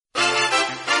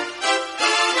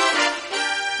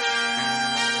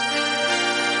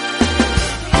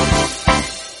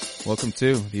Welcome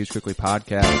to the Huge Quickly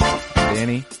Podcast. I'm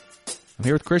Danny. I'm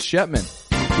here with Chris Schepman.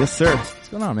 Yes, sir. What's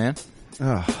going on, man?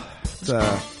 It's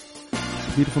a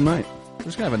beautiful night. We're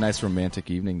just going to have a nice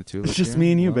romantic evening, the two of us. It's just here.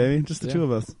 me and you, baby. Just the two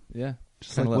of us. Yeah.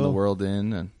 Just kind of like letting Will. the world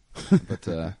in, but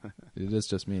it is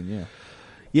just me and you.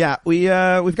 Yeah,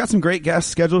 we've got some great guests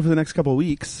scheduled for the next couple of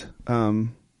weeks. Yeah,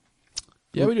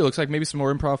 we do. Looks like maybe some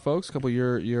more improv folks, a couple of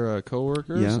your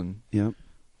coworkers, Yeah, and yeah.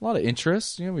 a lot of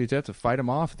interest. You know, we have to fight them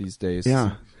off these days.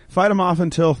 Yeah. Fight them off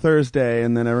until Thursday,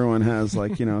 and then everyone has,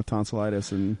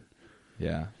 tonsillitis and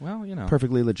Yeah. Well,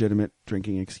 perfectly legitimate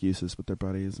drinking excuses with their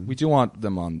buddies. And we do want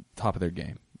them on top of their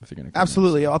game if they're going to.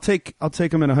 absolutely. I'll take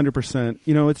them at 100%.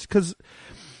 It's because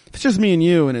it's just me and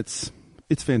you, and it's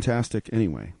fantastic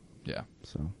anyway. Yeah.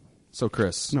 So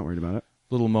Chris, I'm not worried about it.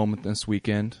 little moment this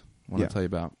weekend. I want to tell you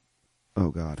about.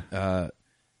 Oh God.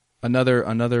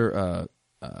 Another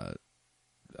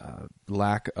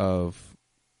lack of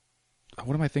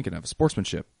what am I thinking of?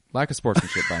 Sportsmanship. Lack of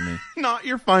sportsmanship by me. Not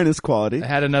your finest quality. I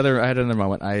had another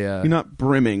moment. You're not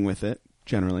brimming with it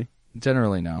generally.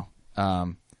 Generally no.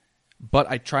 But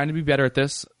I trying to be better at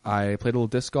this. I played a little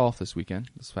disc golf this past weekend.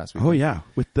 Oh yeah,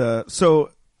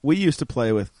 so we used to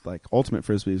play with like ultimate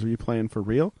frisbees. Were you playing for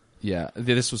real? Yeah,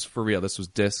 this was for real. This was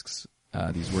discs.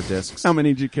 These were discs. How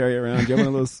many did you carry around? Do you have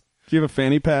one of those? Do you have a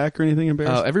fanny pack or anything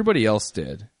embarrassing? Everybody else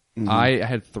did. Mm-hmm. I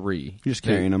had 3. You're just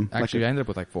carrying them. Actually, I ended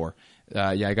up with 4.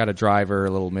 I got a driver, a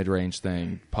little mid-range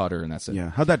thing, putter, and that's it. Yeah.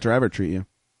 How'd that driver treat you?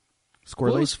 Squirrely?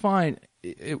 Well, it was fine.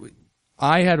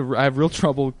 I have real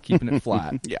trouble keeping it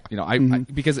flat. Yeah.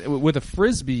 Because with a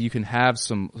frisbee, you can have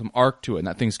some arc to it, and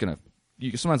that thing's gonna.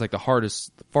 Sometimes like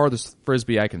the farthest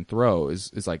frisbee I can throw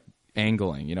is like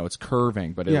angling. It's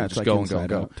curving, but it'll just like go and go and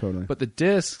go. out, totally. But the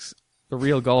discs, the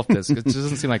real golf disc, it just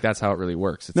doesn't seem like that's how it really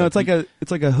works. It's like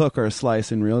a hook or a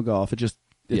slice in real golf.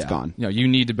 It's gone. You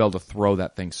need to be able to throw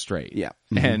that thing straight. Yeah.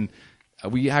 Mm-hmm. And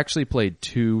we actually played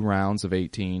 2 rounds of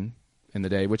 18 in the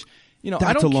day, which, That's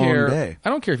I don't a long care. day. I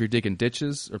don't care if you're digging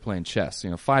ditches or playing chess.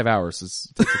 5 hours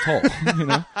is a toll.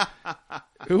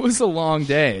 It was a long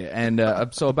day. And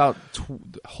so about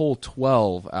hole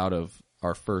 12 out of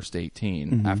our first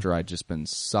 18, after I'd just been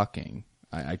sucking,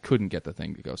 I couldn't get the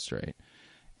thing to go straight.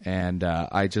 And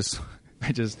I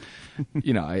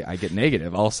get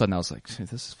negative. All of a sudden I was like,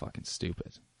 this is fucking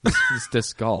stupid. This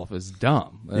disc golf is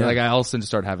dumb. Yeah. I all of a sudden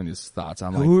just started having these thoughts.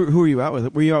 I'm like, who are you out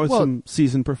with? Were you out with some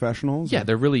seasoned professionals? Yeah,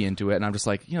 they're really into it. And I'm just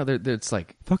like, it's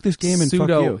like, fuck this game and fuck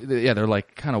you. Yeah, they're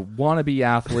like kind of wannabe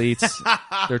athletes.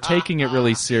 They're taking it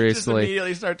really seriously. Just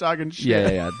immediately start talking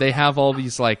shit. Yeah. They have all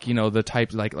these the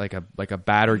types like a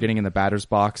batter getting in the batter's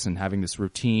box and having this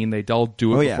routine. They all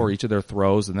do it before each of their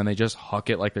throws, and then they just huck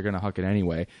it like they're going to huck it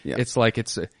anyway. Yeah. It's like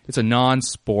it's a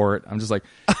non-sport. I'm just like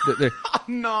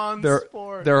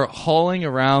non-sport. They're hauling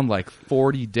around like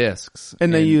 40 discs,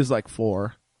 and they use like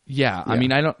 4. Yeah, I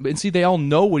mean, I don't, and see, they all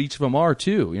know what each of them are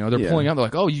too. They're pulling out. They're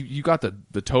like, "Oh, you got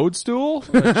the toadstool?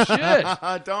 Like, shit,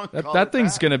 that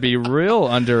thing's gonna be real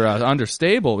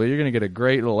understable, but you're gonna get a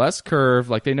great little S curve.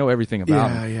 Like they know everything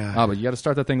about it. Yeah. But you got to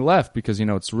start that thing left because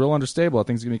it's real understable. That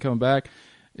thing's gonna be coming back.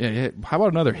 Yeah, how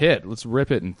about another hit? Let's rip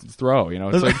it and throw.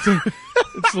 It's like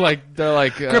it's like they're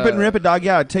like grip it and rip it, dog.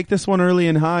 Yeah, take this one early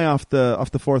and high off the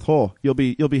 4th hole. You'll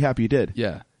be happy you did.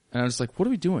 Yeah, and I was like, what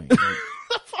are we doing? The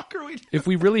fuck are we doing? If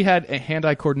we really had a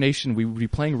hand-eye coordination, we would be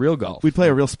playing real golf. We'd play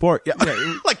a real sport. Yeah,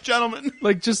 like gentlemen.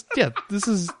 Like this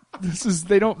is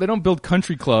they don't build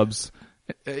country clubs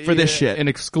for this shit and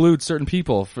exclude certain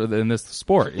people in this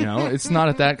sport. It's not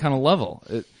at that kind of level.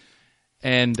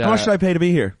 And how much should I pay to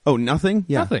be here? Oh, nothing.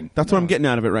 Yeah, nothing. That's what I'm getting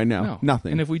out of it right now. No.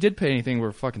 Nothing. And if we did pay anything,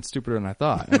 we're fucking stupider than I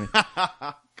thought. I mean,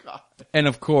 God. And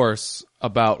of course,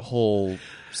 about hole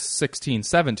 16,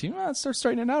 17, it starts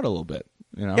straightening out a little bit.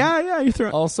 Yeah. You throw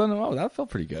all of a sudden. That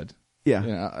felt pretty good. Yeah.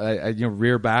 I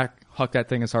rear back, huck that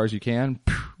thing as hard as you can,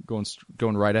 going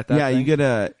right at that. Yeah, thing. You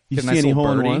get you see any hole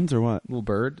in ones or what? Little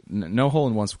bird. No hole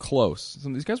in ones close.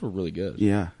 These guys were really good.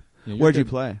 Yeah. Where'd you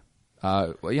play?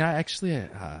 Actually,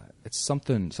 it's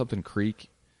something Creek.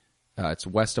 It's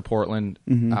west of Portland,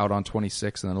 out on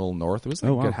 26, and then a little north. It was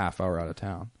like a good half hour out of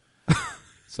town.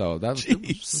 So it was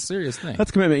a serious thing. That's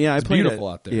commitment. Yeah, it's beautiful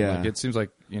out there. Yeah, it seems like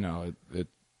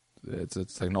it's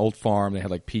like an old farm. They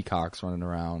had like peacocks running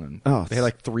around, and they had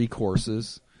like 3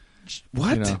 courses.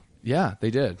 What? Yeah, they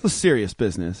did. It's a serious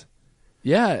business.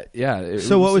 Yeah.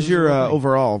 So what was your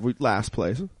overall last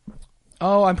place?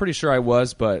 Oh, I'm pretty sure I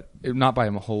was, but not by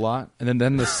a whole lot. And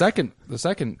then the second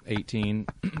 18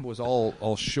 was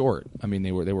all short. I mean,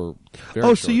 they were very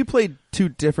short. So you played 2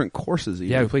 different courses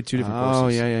even. Yeah, we played 2 different courses. Oh,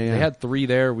 yeah. They had 3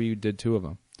 there. We did 2 of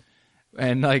them.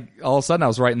 And like all of a sudden I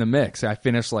was right in the mix. I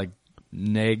finished like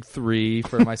neg 3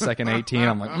 for my second 18.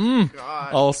 I'm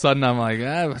like, all of a sudden I'm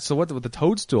like, so what with the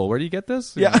toadstool? Where do you get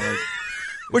this? Yeah.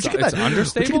 Where'd you get that?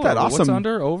 Understable? Where'd you get that awesome? What's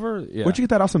under, over? Yeah. Where'd you get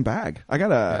that awesome bag? I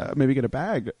gotta maybe get a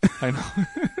bag. I know.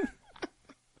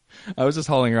 I was just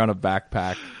hauling around a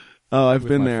backpack. Oh, I've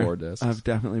been there. 4 discs. I've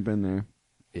definitely been there.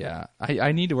 Yeah,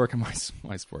 I need to work on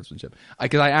my sportsmanship.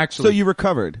 Because I actually. So you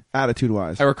recovered,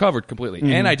 attitude-wise. I recovered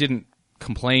completely, and I didn't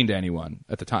complain to anyone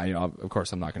at the time. You know, of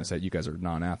course, I'm not going to say you guys are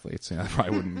non-athletes. You know, that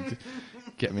probably wouldn't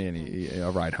get me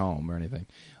a ride home or anything.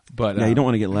 But yeah, you don't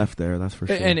want to get left there. That's for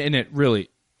sure. And it really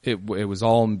it was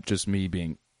all just me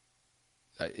being.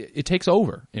 It takes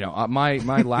over, you know, my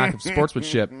lack of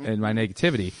sportsmanship and my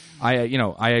negativity. I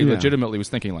legitimately was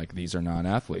thinking like these are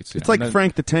non-athletes. It's like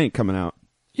Frank the Tank coming out.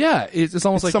 Yeah, it's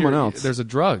almost like someone else. There's a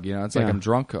drug, you know. It's like I'm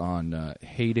drunk on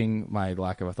hating my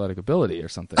lack of athletic ability or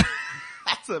something.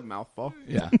 That's a mouthful.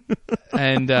 Yeah,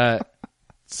 and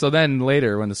so then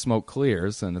later when the smoke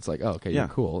clears and it's like, oh, okay, you're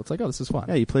cool. It's like, oh, this is fun.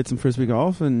 Yeah, you played some frisbee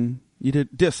golf and you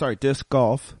did disc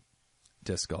golf.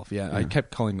 Disc golf, yeah. I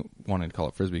kept wanting to call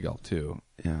it frisbee golf too.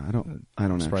 Yeah, I don't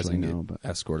actually know, but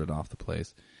escorted off the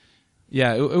place.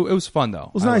 Yeah, it was fun though.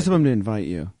 It was nice of them to invite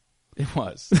you. It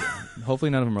was.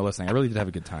 Hopefully none of them are listening. I really did have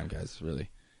a good time, guys. Really,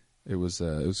 it was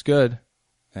good,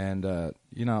 and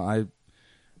I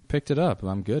picked it up.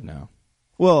 I'm good now.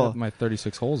 Well, my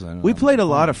 36 holes in. We played a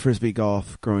lot of frisbee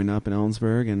golf growing up in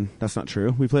Ellensburg, and that's not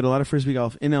true. We played a lot of frisbee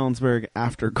golf in Ellensburg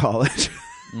after college.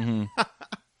 Mm-hmm.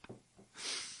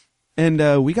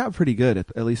 And we got pretty good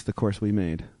at least the course we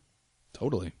made.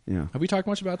 Totally. Yeah. Have we talked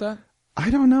much about that? I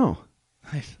don't know.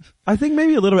 I think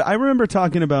maybe a little bit. I remember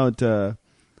talking about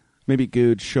maybe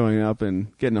Gooch showing up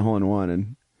and getting a hole-in-one.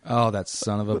 And oh, that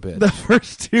son of a bitch. The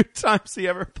first 2 times he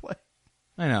ever played.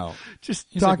 I know.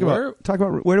 Just talk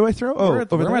about where do I throw? Where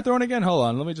am I throwing again? Hold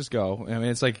on. Let me just go. I mean,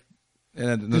 it's like...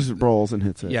 And just rolls and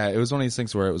hits it. Yeah, it was one of these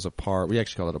things where it was a par. We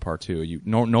actually called it a par 2.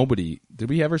 Nobody... Did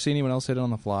we ever see anyone else hit it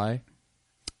on the fly?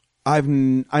 I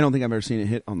don't think I've ever seen it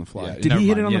hit on the fly. Yeah, Did he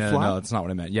hit it on the fly? No, that's not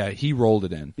what I meant. Yeah, he rolled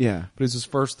it in. Yeah. But it was his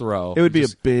first throw. It would be a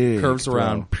big curves throw.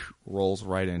 Around, rolls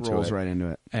right into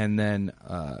it. And then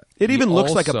it even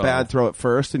looks like a bad throw at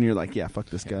first, and you're like, yeah,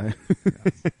 fuck this guy.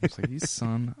 It's like, you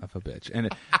son of a bitch. And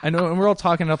I know, and we're all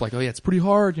talking it up like, oh yeah, it's pretty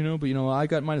hard, you know, but I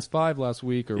got -5 last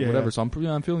week or whatever, so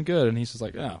I'm feeling good. And he's just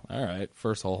like, oh, all right,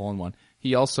 first hole-in-one.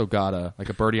 He also got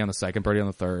a birdie on the second, birdie on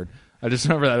the third. I just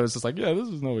remember that it was just like, yeah, this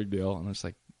is no big deal. And I was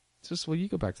like, you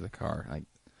go back to the car. Like,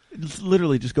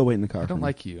 literally, just go wait in the car. I don't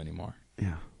like you anymore.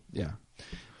 Yeah. Yeah.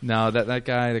 No, that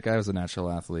guy was a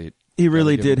natural athlete. He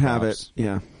really did have it.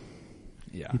 Yeah.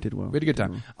 Yeah. He did well. We had a good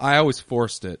time. I always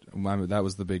forced it. That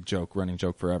was the big joke, running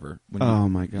joke forever. Oh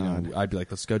my God. I'd be like,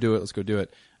 let's go do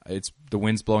it. It's the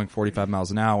wind's blowing 45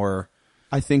 miles an hour.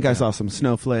 I think I saw some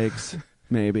snowflakes,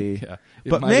 maybe. Yeah.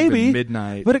 But maybe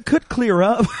midnight. But it could clear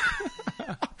up.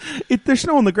 There's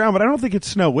snow on the ground, but I don't think it's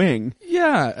snowing.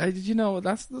 Yeah,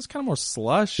 that's kind of more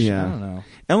slush. Yeah. I don't know.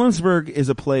 Ellensburg is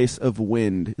a place of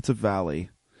wind. It's a valley.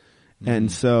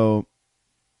 And so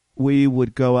we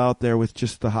would go out there with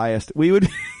just the highest. We would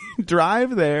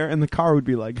drive there, and the car would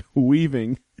be like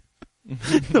weaving.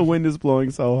 The wind is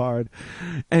blowing so hard.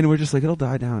 And we're just like, it'll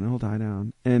die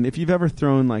down. And if you've ever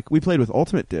thrown, we played with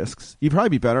ultimate discs, you'd probably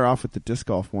be better off with the disc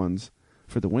golf ones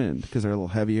for the wind because they're a little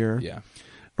heavier. Yeah.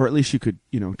 Or at least you could,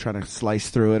 try to slice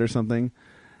through it or something.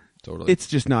 Totally. It's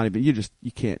just not even,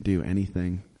 you can't do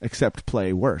anything except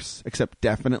play worse, except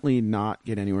definitely not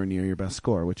get anywhere near your best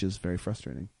score, which is very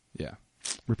frustrating. Yeah.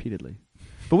 Repeatedly.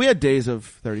 But we had days of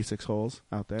 36 holes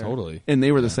out there. Totally. And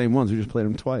they were the same ones. We just played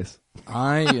them twice.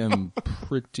 I am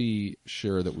pretty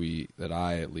sure that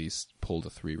I at least pulled a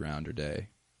 3-rounder day.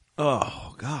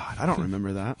 Oh, God. I don't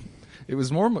remember that. It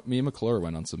was more me and McClure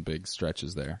went on some big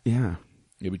stretches there. Yeah.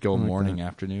 It would go morning,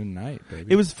 afternoon, night,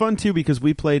 baby. It was fun, too, because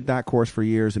we played that course for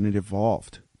years, and it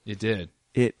evolved. It did.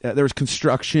 There was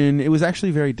construction. It was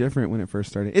actually very different when it first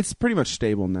started. It's pretty much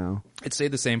stable now. It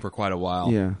stayed the same for quite a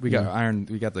while. Yeah. We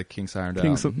got the kinks ironed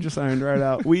out. Just ironed right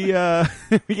out. We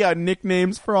got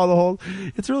nicknames for all the holes.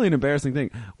 It's really an embarrassing thing.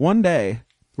 One day,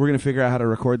 we're going to figure out how to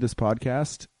record this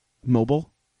podcast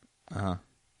mobile. Uh-huh.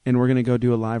 And we're going to go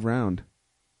do a live round.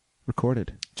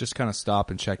 Recorded. Just kind of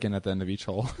stop and check in at the end of each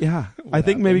hole. Yeah. I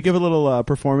think maybe give a little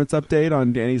performance update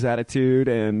on Danny's attitude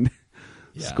and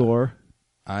score.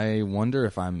 I wonder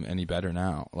if I'm any better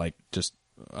now, just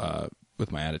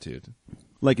with my attitude.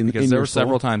 Because there were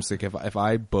several times if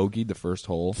I bogeyed the first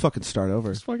hole, fucking start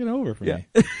over. It's fucking over for me.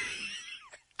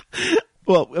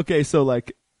 Well, okay, so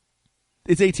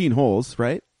it's 18 holes,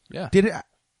 right? Yeah. Did it?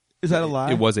 Is that a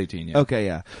lie? It was 18, yeah. Okay,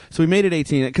 yeah. So we made it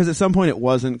 18 because at some point it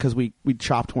wasn't because we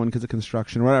chopped one because of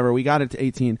construction or whatever. We got it to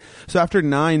 18. So after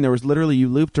 9, there was literally you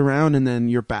looped around and then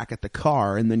you're back at the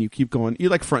car and then you keep going. You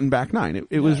like front and back 9.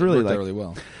 It was really like really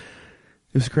well.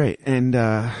 It was great. And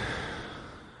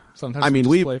sometimes I mean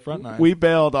front 9. we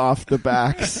bailed off the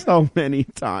back so many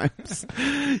times.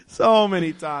 So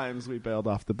many times we bailed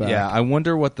off the back. Yeah, I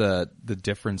wonder what the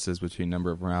difference is between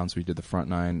number of rounds we did the front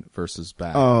 9 versus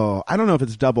back. Oh, I don't know if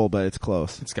it's double, but it's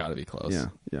close. It's got to be close.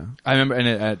 Yeah. I remember,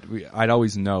 and I'd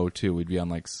always know too. We'd be on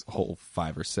like hole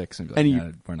 5 or 6, and be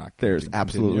like, we're not. There's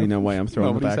absolutely no way I'm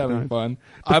throwing Nobody's the back having 9. fun.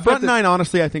 The front 9,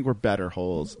 honestly, I think were better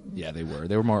holes. Yeah, they were.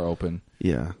 They were more open.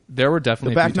 Yeah, there were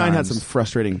definitely the back 9 had times, some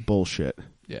frustrating bullshit.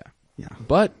 Yeah.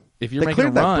 But if you're they making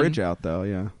cleared a run, that bridge out though.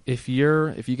 Yeah. If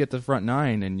you get the front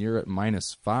 9 and you're at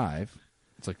 -5,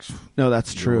 it's like no,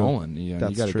 that's you're true. Rolling. You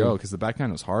got to go because the back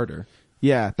 9 was harder.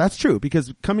 Yeah, that's true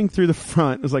because coming through the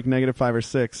front was like -5 or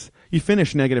 6. You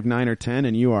finish -9 or 10,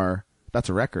 and that's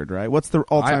a record, right? What's the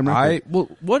all-time record?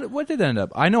 What did it end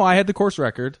up? I know I had the course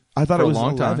record. I thought for it was a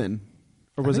long 11. time.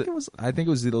 Or was it? I think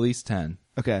it was at least 10.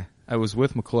 Okay. I was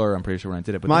with McClure, I'm pretty sure, when I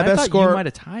did it. But my best score, you might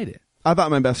have tied it. I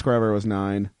thought my best score ever was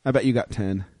 9. I bet you got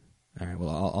 10. All right, well,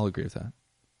 I'll agree with that.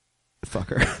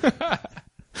 Fucker.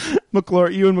 McClure,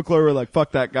 you and McClure were like,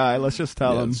 fuck that guy. Let's just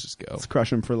tell him. Let's just go. Let's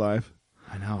crush him for life.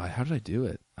 I know. How did I do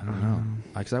it? I don't know.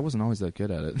 Because I wasn't always that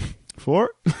good at it. 4?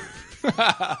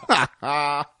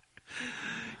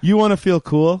 You want to feel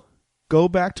cool? Go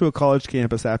back to a college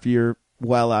campus after you're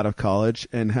well out of college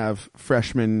and have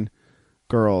freshman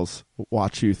girls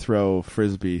watch you throw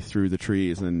frisbee through the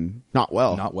trees and not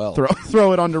well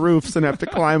throw it onto roofs and have to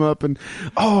climb up and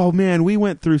oh man, we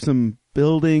went through some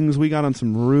buildings, we got on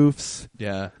some roofs.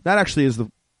 Yeah, that actually is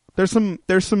there's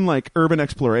some like urban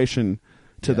exploration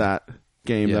to that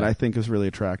game that I think is really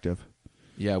attractive.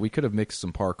 Yeah, we could have mixed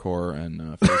some parkour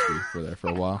and frisbee for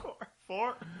a while.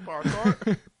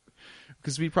 Parkour.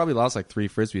 Because we probably lost like 3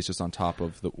 frisbees just on top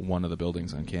of one of the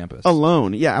buildings on campus.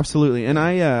 Alone, yeah, absolutely. And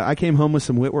I came home with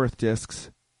some Whitworth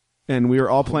discs, and we were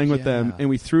all playing with them, and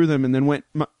we threw them, and then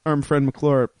our friend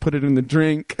McClure put it in the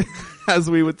drink,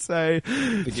 as we would say.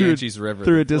 The Ganges River.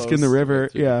 Threw a disc in the river,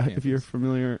 yeah, if you're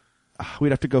familiar. We'd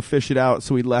have to go fish it out,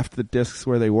 so we left the discs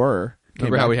where they were.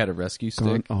 Remember how we had a rescue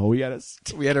stick? We had a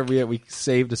stick. We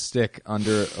saved a stick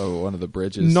under one of the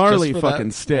bridges. Gnarly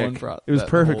fucking stick. It was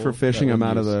perfect for fishing them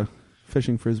out of the...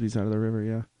 Fishing frisbees out of the river,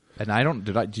 yeah. And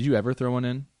did you ever throw one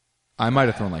in? I might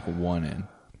have thrown like 1 in.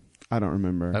 I don't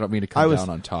remember. I don't mean to come down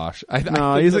on Tosh. It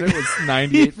was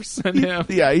 98% him.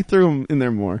 Yeah, he threw him in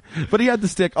there more. But he had the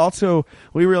stick. Also,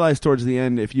 we realized towards the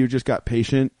end, if you just got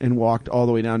patient and walked all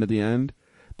the way down to the end,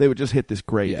 they would just hit this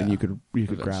grate and you could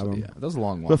grab them. Yeah, that was a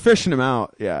long one. But fishing them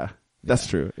out, that's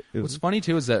true. What's funny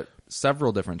too is that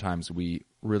several different times we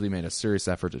really made a serious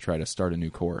effort to try to start a new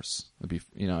course.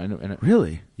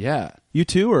 Really? Yeah. You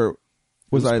too, or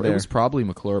was I there? It was probably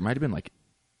McClure. It might have been like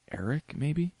Eric,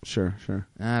 maybe. Sure.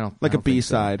 I don't like a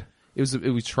B-side. So.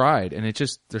 We tried, and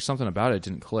there's something about it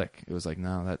didn't click. It was like,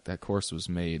 no, that course was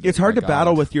made. It's hard to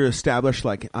battle with your established,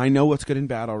 like, I know what's good in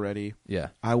bat already. Yeah.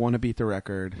 I want to beat the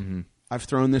record. Mm-hmm. I've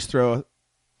thrown this throw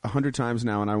 100 times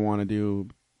now, and I want to do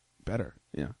better.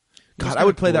 Yeah. God, I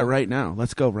would play that right now.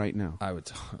 Let's go right now. I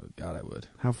would. God, I would.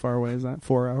 How far away is that?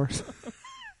 4 hours?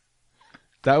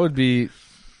 That would be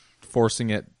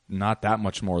forcing it not that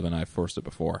much more than I've forced it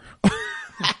before.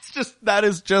 That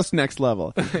is just next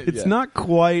level. It's not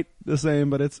quite the same,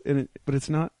 but it's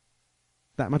not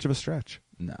that much of a stretch.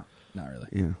 No, not really.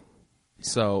 Yeah.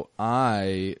 So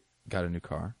I got a new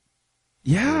car.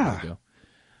 Yeah.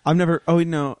 I've never. Oh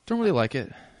no, don't really like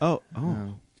it. Oh,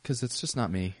 because it's just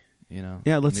not me.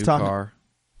 Yeah, let's new talk. Car.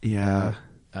 Yeah.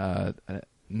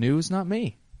 New is not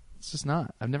me. It's just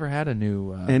not. I've never had a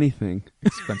new anything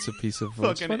expensive piece of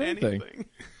fucking anything.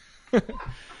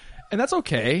 And that's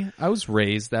okay. I was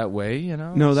raised that way,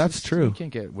 No, that's true. You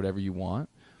can't get whatever you want.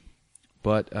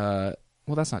 But well,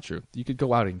 that's not true. You could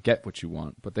go out and get what you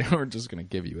want, but they aren't just going to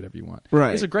give you whatever you want.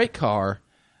 Right. It's a great car.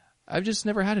 I've just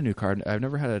never had a new car. I've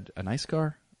never had a nice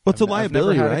car. Well, it's a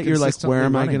liability, right? You're like, where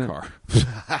am I going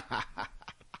to?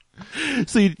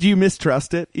 So do you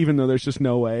mistrust it, even though there's just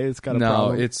no way it's got a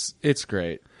problem? No, it's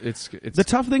great. It's the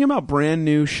tough thing about brand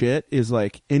new shit is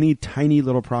like any tiny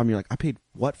little problem. You're like, I paid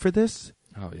what for this?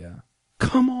 Oh yeah.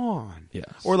 Come on.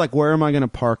 Yes. Or like, where am I going to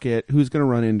park it? Who's going to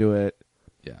run into it?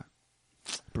 Yeah.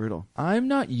 Brutal. I'm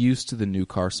not used to the new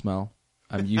car smell.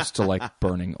 I'm used to like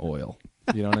burning oil.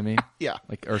 You know what I mean? Yeah.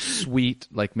 Or sweet,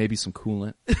 like maybe some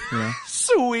coolant.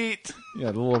 Sweet.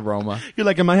 Yeah, the little aroma. You're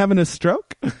like, am I having a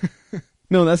stroke?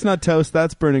 No, that's not toast.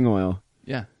 That's burning oil.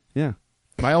 Yeah. Yeah.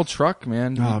 My old truck,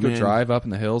 man. You'd go drive up in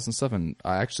the hills and stuff. And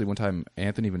I actually, one time,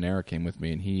 Anthony Venera came with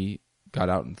me, and he got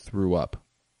out and threw up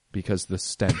because the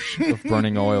stench of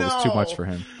burning oil was too much for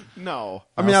him. No.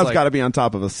 I mean, that's got to be on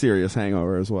top of a serious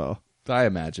hangover as well. I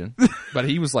imagine. But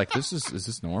he was like, is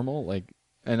this normal? Like,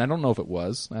 and I don't know if it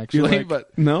was, actually. Like,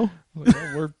 but no? Well,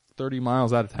 we're 30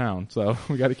 miles out of town, so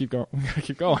we got to keep going. We got to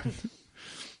keep going.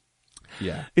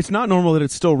 Yeah. It's not normal that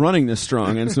it's still running this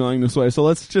strong and smelling this way. So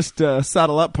let's just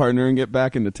saddle up, partner, and get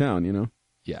back into town, you know?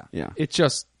 Yeah. Yeah.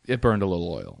 It burned a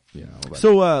little oil, you know. But.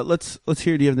 So let's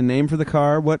hear. Do you have the name for the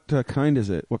car? What kind is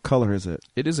it? What color is it?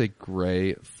 It is a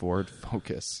gray Ford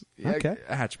Focus. Yeah, okay.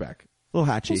 A hatchback. A little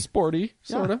hatchy. A little sporty,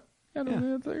 sort of. Yeah.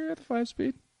 They're at the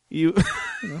 5-speed. You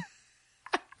know.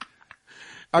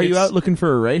 Are you out looking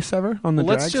for a race ever on the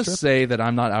drag Let's just strip? say that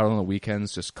I'm not out on the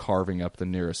weekends just carving up the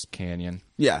nearest canyon.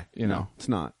 Yeah. You know. No, it's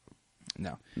not.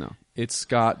 No. No. It's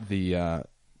got the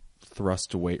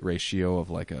thrust to weight ratio of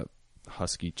like a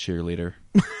husky cheerleader.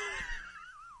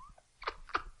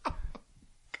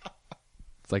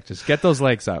 It's like, just get those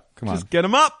legs up. Come on. Just get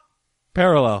them up.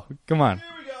 Parallel. Come on. Here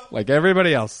we go. Like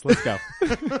everybody else. Let's go.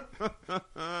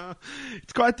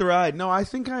 It's quite the ride. No, I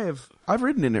think I've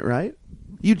ridden in it, right?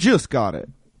 You just got it.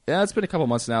 Yeah, it's been a couple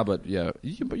months now, but yeah,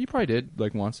 you probably did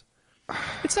like once.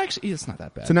 It's not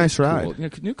that bad. It's a nice ride. Cool. You know,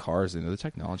 new cars, the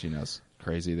technology now is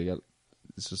crazy. You hook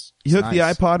the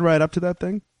iPod right up to that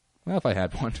thing? Well, if I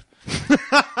had one.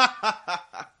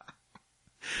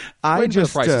 Waiting for the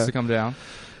prices to come down.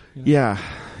 You know?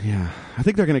 Yeah. I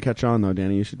think they're going to catch on, though,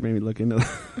 Danny. You should maybe look into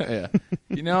that. Yeah.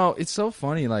 You know, it's so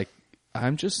funny. Like,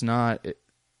 I'm just not.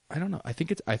 I don't know. I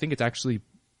think it's actually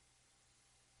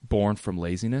born from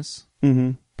laziness.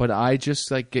 Mm-hmm. But I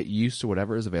just like get used to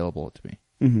whatever is available to me.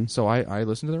 Mm-hmm. So I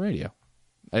listen to the radio.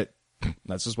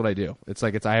 That's just what I do. It's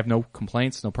like I have no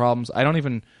complaints, no problems. I don't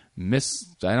even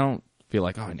I don't feel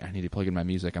like, I need to plug in my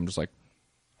music. I'm just like,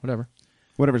 whatever.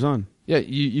 Whatever's on. Yeah,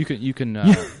 you can.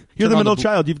 You're the middle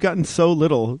child. You've gotten so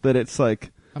little that it's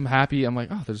like. I'm happy. I'm like,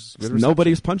 there's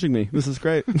nobody's punching me. This is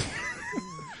great.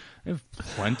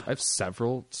 I have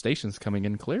several stations coming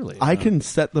in clearly. I can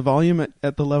set the volume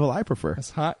at the level I prefer.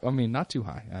 That's high. I mean, not too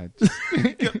high.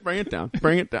 Bring it down.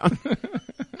 Bring it down.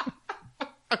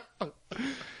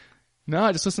 No,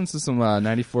 I just listened to some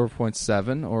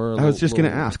 94.7 or. I was just going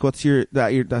to ask, that's your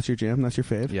jam? That's your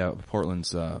fave? Yeah,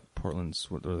 Portland's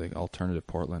what are they? Alternative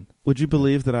Portland. Would you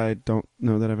believe that I don't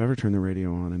know that I've ever turned the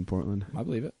radio on in Portland? I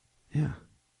believe it. Yeah,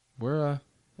 we're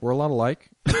a lot alike,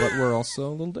 but we're also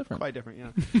a little different. Quite different,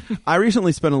 yeah. I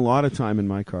recently spent a lot of time in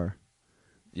my car.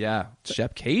 Yeah,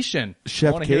 Schepcation.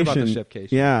 I want to hear about the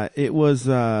Schepcation. Yeah, it was.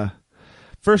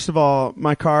 First of all,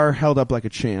 my car held up like a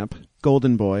champ.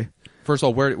 Golden boy. First of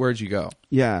all, where'd you go?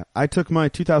 Yeah, I took my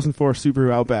 2004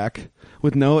 Subaru Outback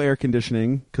with no air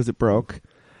conditioning because it broke.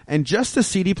 And just a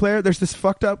CD player, there's this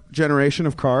fucked up generation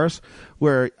of cars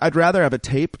where I'd rather have a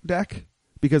tape deck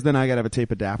because then I got to have a tape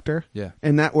adapter. Yeah.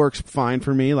 And that works fine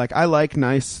for me. Like, I like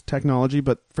nice technology,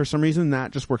 but for some reason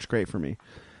that just works great for me.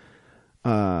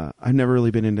 I've never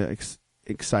really been into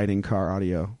exciting car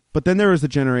audio. But then there was the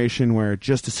generation where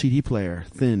just a CD player,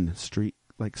 thin, street,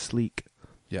 like sleek,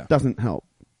 doesn't help.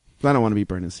 I don't want to be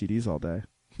burning CDs all day.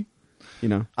 You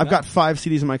know, I've got 5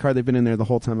 CDs in my car. They've been in there the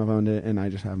whole time I've owned it, and I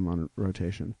just have them on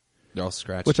rotation. They're all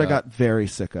scratched which I got very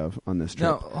sick of on this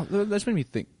trip. Now, that's made me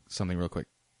think something real quick.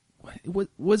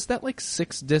 Was that like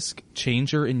 6-disc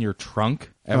changer in your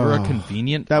trunk ever a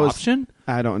convenient option?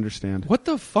 I don't understand. What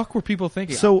the fuck were people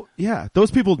thinking? So, yeah, those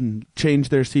people change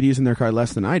their CDs in their car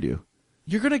less than I do.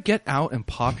 You're going to get out and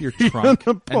pop your trunk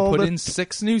and put in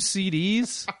 6 new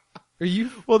CDs? Are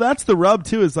you? Well, that's the rub,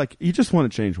 too, is like, you just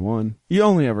want to change one. You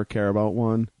only ever care about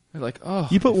one. You're like,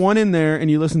 you put one in there and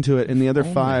you listen to it, and the other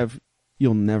 5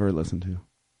 you'll never listen to.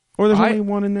 Or there's only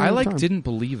one in there. I didn't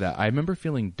believe that. I remember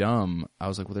feeling dumb. I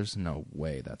was like, well, there's no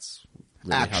way that's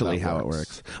really actually how it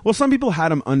works. Well, some people had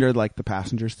them under like the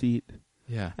passenger seat.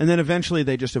 Yeah. And then eventually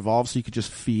they just evolved so you could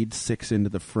just feed 6 into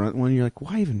the front one. You're like,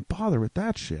 why even bother with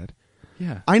that shit?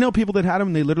 Yeah. I know people that had them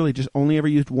and they literally just only ever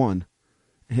used one.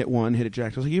 Hit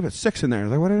eject. I was like, you put 6 in there. I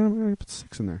was like, why did I put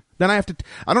 6 in there? Then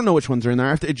I don't know which ones are in there. I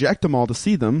have to eject them all to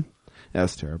see them.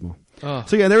 That's terrible. Oh.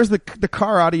 So yeah, there was the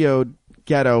car audio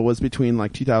ghetto was between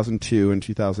like 2002 and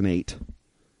 2008,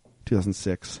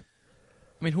 2006.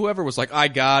 I mean, whoever was like, I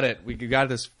got it. We got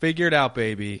this figured out,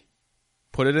 baby.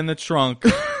 Put it in the trunk.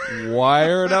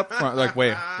 Wire it up front. Like,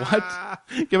 wait, what?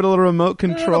 Give it a little remote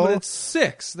control. No, but it's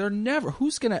 6.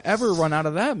 Who's going to ever run out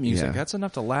of that music? Yeah. That's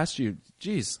enough to last you.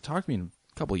 Geez, talk to me in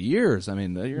a couple of years. I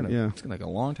mean, it's going to take a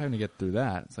long time to get through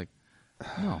that. It's like,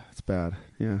 no. It's bad.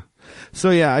 Yeah. So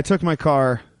yeah, I took my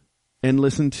car and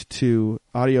listened to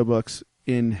audiobooks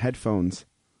in headphones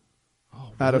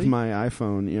out of my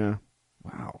iPhone. Yeah.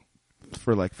 Wow.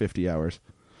 For like 50 hours.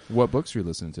 What books are you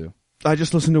listening to? I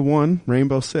just listened to one,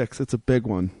 Rainbow Six. It's a big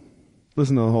one.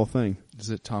 Listen to the whole thing. Is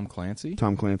it Tom Clancy?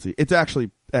 Tom Clancy. It's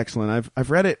actually excellent. I've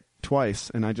read it twice,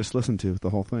 and I just listened to the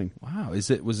whole thing. Wow. Was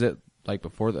it like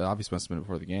before the, obviously must have been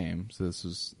before the game, so this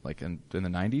was like in the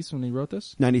 90s when he wrote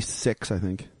this? 96, I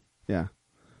think. Yeah.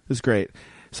 It was great.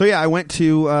 So yeah, I went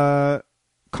to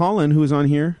Colin, who was on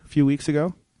here a few weeks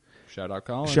ago. Shout out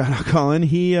Colin. Shout out Colin.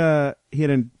 He had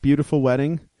a beautiful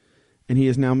wedding, and he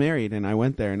is now married, and I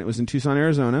went there, and it was in Tucson,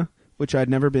 Arizona, which I'd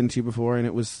never been to before, and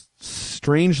it was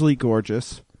strangely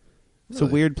gorgeous. It's a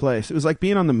weird place. It was like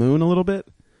being on the moon a little bit.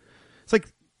 It's like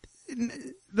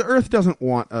the Earth doesn't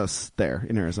want us there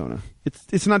in Arizona.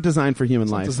 It's not designed for human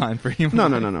life. It's not designed for human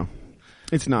life. No.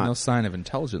 It's not. No sign of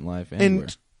intelligent life anywhere.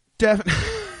 And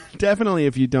definitely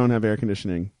if you don't have air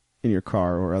conditioning in your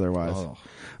car or otherwise. Oh.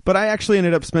 But I actually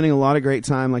ended up spending a lot of great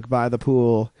time like by the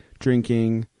pool,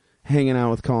 drinking, hanging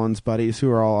out with Colin's buddies who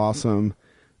are all awesome.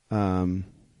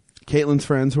 Caitlin's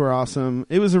friends who are awesome.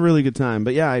 It was a really good time.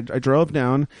 But yeah, I drove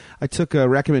down. I took a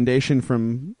recommendation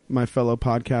from my fellow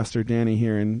podcaster Danny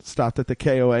here and stopped at the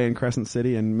KOA in Crescent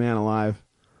City, and man alive.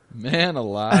 Man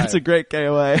alive. That's a great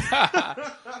KOA.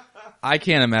 I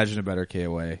can't imagine a better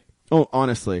KOA. Oh,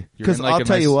 honestly. Because I'll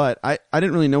tell you what, I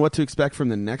didn't really know what to expect from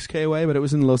the next KOA, but it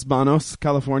was in Los Banos,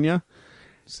 California.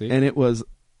 See? And it was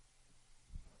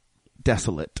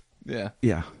desolate. Yeah.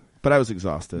 Yeah. But I was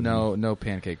exhausted. No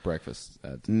pancake breakfast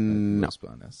at Los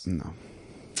Banos.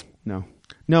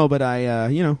 No, but I,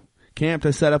 camped.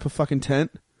 I set up a fucking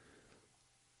tent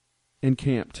and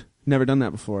camped. Never done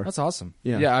that before. That's awesome.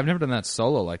 Yeah. I've never done that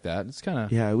solo like that. It's kind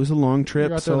of... Yeah, it was a long trip.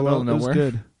 You're out there in the middle of It was nowhere.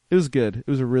 good. It was good. It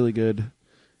was a really good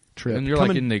trip. And you're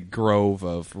like in the grove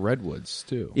of redwoods,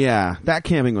 too. Yeah, that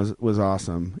camping was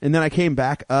awesome. And then I came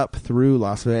back up through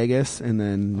Las Vegas and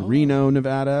then Reno,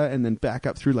 Nevada, and then back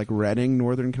up through like Redding,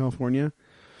 Northern California.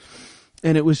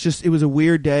 And it was a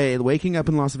weird day waking up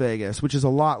in Las Vegas, which is a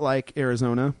lot like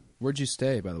Arizona. Where'd you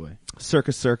stay, by the way?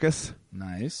 Circus.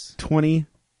 Nice.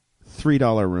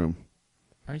 $23 room.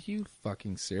 Are you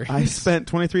fucking serious? I spent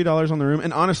 $23 on the room,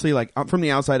 and honestly, like from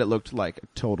the outside, it looked like a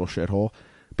total shithole,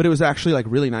 but it was actually like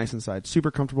really nice inside.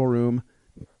 Super comfortable room,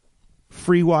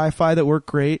 free Wi-Fi that worked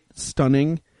great,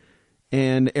 stunning,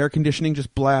 and air conditioning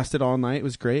just blasted all night. It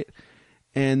was great.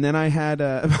 And then I had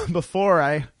before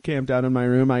I camped out in my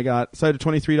room, I had a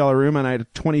 $23 room, and I had a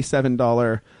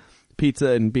 $27 pizza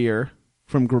and beer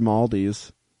from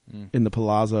Grimaldi's in the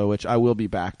Palazzo, which I will be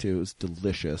back to. It was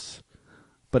delicious.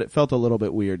 But it felt a little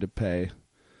bit weird to pay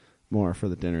more for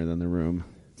the dinner than the room.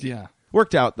 Yeah.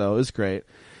 Worked out, though. It was great.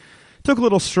 Took a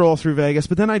little stroll through Vegas,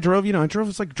 but then I drove,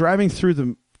 it's like driving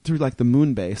through like the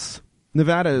moon base.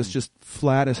 Nevada is just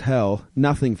flat as hell.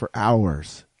 Nothing for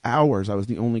hours. I was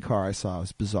the only car I saw. It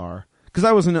was bizarre. Because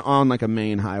I wasn't on like a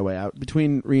main highway out.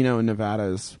 Between Reno and Nevada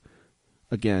is,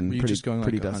 again, Were you pretty, just going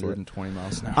pretty like desolate. 120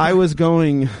 miles an hour? I was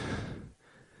going...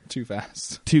 Too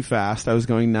fast. Too fast. I was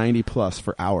going 90 plus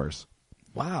for hours.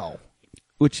 Wow.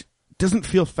 Which doesn't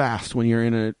feel fast when you're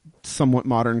in a somewhat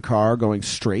modern car going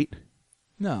straight.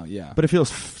 No, yeah. But it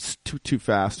feels too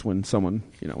fast when someone,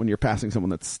 when you're passing someone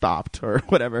that's stopped or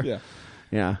whatever. Yeah.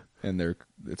 Yeah. And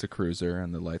it's a cruiser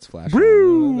and the lights flash.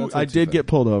 Woo! I did get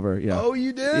pulled over. Yeah. Oh,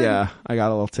 you did? Yeah. I got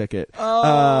a little ticket.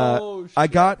 Oh, I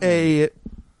got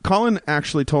Colin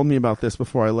actually told me about this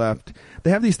before I left. They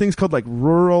have these things called like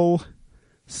rural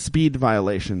speed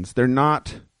violations. They're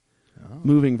not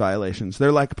moving violations.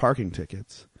 They're like parking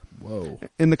tickets. Whoa.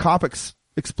 And the cop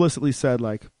explicitly said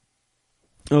like,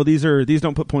 oh, these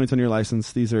don't put points on your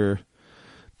license. These are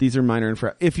minor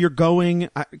infractions. If you're going,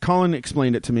 Colin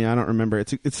explained it to me. I don't remember.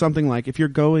 It's something like if you're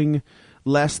going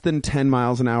less than 10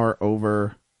 miles an hour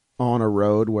over on a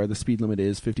road where the speed limit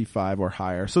is 55 or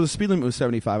higher. So the speed limit was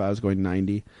 75. I was going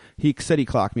 90. He said he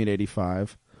clocked me at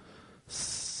 85.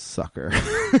 Sucker.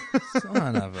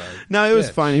 Son of a No, it was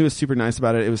bitch. fine. He was super nice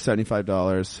about it. It was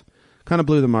 $75. Kind of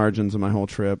blew the margins of my whole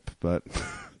trip, but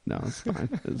no, it's fine.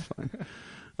 It was fine.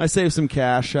 I saved some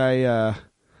cash. There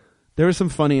were some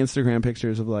funny Instagram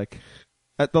pictures of like,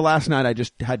 at the last night I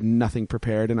just had nothing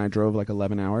prepared and I drove like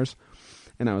 11 hours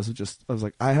and I was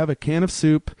like, I have a can of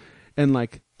soup and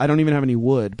like, I don't even have any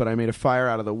wood, but I made a fire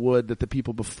out of the wood that the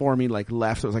people before me like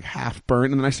left. It was like half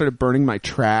burnt. And then I started burning my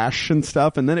trash and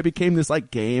stuff. And then it became this like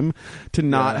game to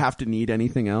not have to need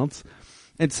anything else.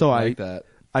 And so I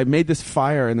made this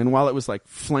fire. And then while it was like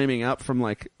flaming up from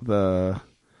like the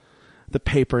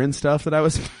paper and stuff that I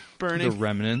was burning, the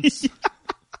remnants.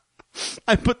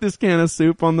 I put this can of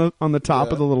soup on the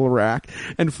top of the little rack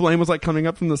and flame was like coming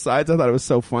up from the sides. I thought it was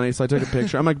so funny. So I took a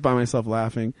picture. I'm like by myself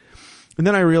laughing. And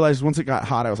then I realized once it got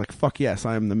hot, I was like, fuck yes,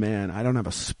 I am the man. I don't have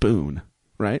a spoon,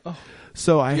 right? Oh.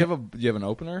 So you have an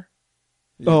opener?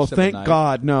 Oh, thank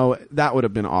God. No, that would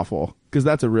have been awful because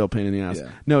that's a real pain in the ass. Yeah.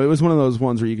 No, it was one of those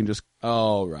ones where you can just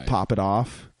pop it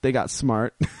off. They got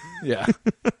smart. Yeah.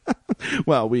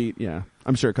 Well,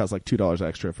 I'm sure it costs like $2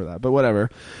 extra for that, but whatever.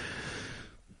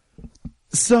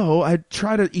 So I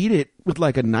try to eat it with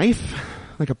like a knife,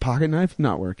 like a pocket knife.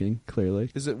 Not working,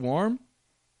 clearly. Is it warm?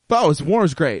 Oh, it's warm.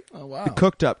 It's great. Oh, wow. It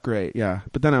cooked up great, yeah.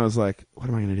 But then I was like, what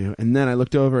am I going to do? And then I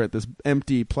looked over at this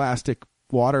empty plastic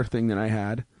water thing that I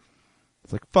had.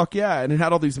 It's like, fuck yeah. And it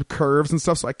had all these curves and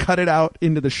stuff. So I cut it out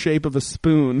into the shape of a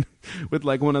spoon with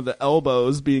like one of the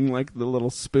elbows being like the little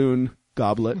spoon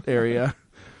goblet area.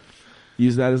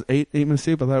 Use that as ate my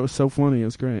soup. I thought it was so funny. It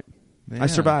was great. Man. I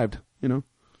survived, you know.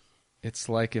 It's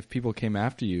like if people came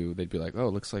after you, they'd be like, oh,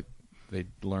 it looks like they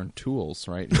learned tools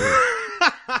right here.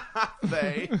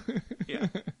 Yeah.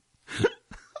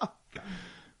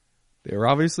 They were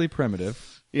obviously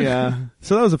primitive. Yeah.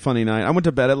 So that was a funny night. I went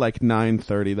to bed at like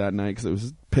 9:30 that night because it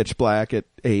was pitch black at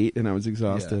 8 and I was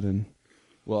exhausted. And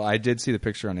well, I did see the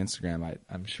picture on Instagram.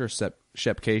 I'm sure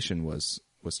Schepcation was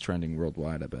trending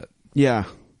worldwide, I bet. Yeah.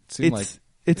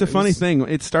 It's a funny thing.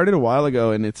 It started a while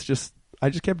ago and I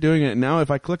just kept doing it, and now if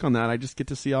I click on that, I just get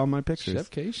to see all my pictures.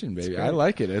 Chefcation, baby. I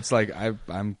like it. It's like I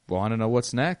want to know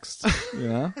what's next. You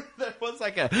know,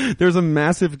 there's a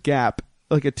massive gap,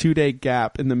 like a 2-day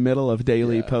gap in the middle of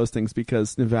daily postings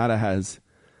because Nevada has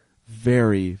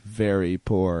very, very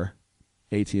poor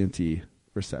AT&T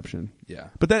reception. Yeah,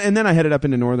 but then I headed up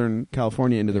into Northern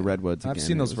California into the Redwoods. I've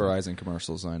seen those Verizon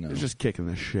commercials. I know. They're just kicking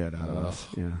the shit out of us.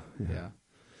 Yeah.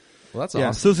 Well, that's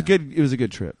awesome. So it was a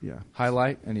good trip. Yeah.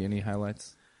 Highlight? Any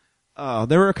highlights?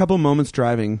 There were a couple moments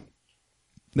driving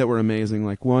that were amazing.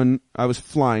 Like one, I was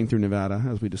flying through Nevada,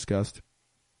 as we discussed.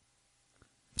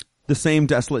 The same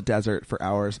desolate desert for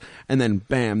hours, and then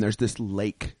bam, there's this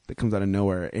lake that comes out of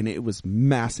nowhere, and it was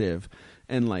massive,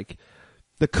 and like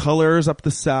the colors up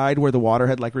the side where the water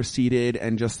had like receded,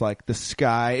 and just like the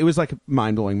sky, it was like a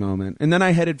mind-blowing moment. And then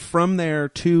I headed from there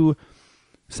to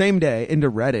same day into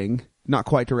Redding. Not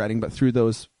quite to Redding, but through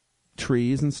those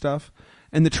trees and stuff.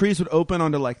 And the trees would open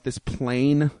onto like this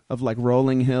plain of like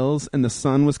rolling hills, and the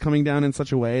sun was coming down in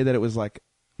such a way that it was like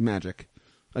magic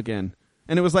again.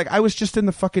 And it was like I was just in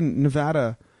the fucking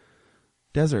Nevada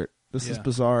desert. This is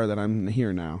bizarre that I'm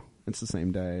here now. It's the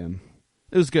same day, and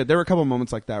it was good. There were a couple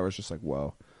moments like that where it's just like,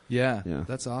 whoa. Yeah.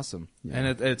 That's awesome. Yeah.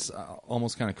 And it's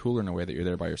almost kind of cooler in a way that you're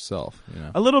there by yourself. You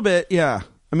know? A little bit, yeah.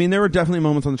 I mean, there were definitely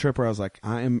moments on the trip where I was like,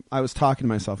 I was talking to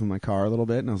myself in my car a little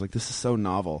bit, and I was like, this is so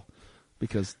novel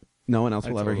because no one else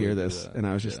will ever hear this. And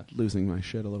I was just losing my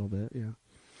shit a little bit. Yeah.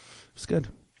 It was good.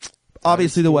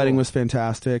 Obviously, the wedding was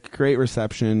fantastic. Great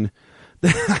reception.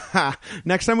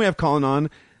 Next time we have Colin on,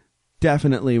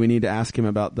 definitely we need to ask him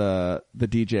about the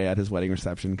DJ at his wedding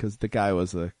reception because the guy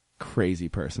was a crazy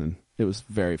person. It was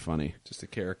very funny. Just a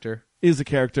character. He was a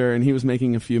character, and he was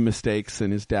making a few mistakes,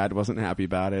 and his dad wasn't happy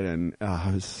about it, and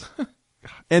I was.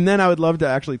 And then I would love to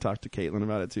actually talk to Caitlin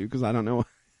about it too, because I don't know.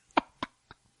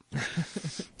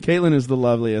 Caitlin is the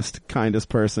loveliest, kindest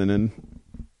person, and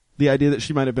the idea that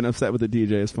she might have been upset with the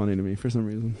DJ is funny to me for some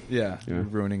reason. Yeah.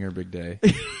 Ruining her big day.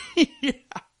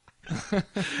 Yeah.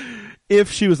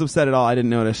 If she was upset at all, I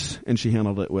didn't notice, and she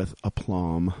handled it with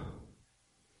aplomb.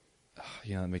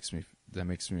 Yeah, that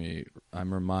makes me,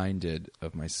 I'm reminded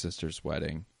of my sister's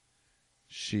wedding.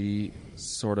 She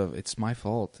sort of, it's my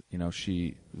fault. You know,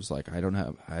 she was like, I don't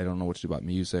know what to do about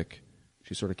music.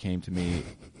 She sort of came to me,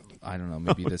 I don't know,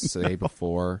 maybe this day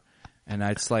before. And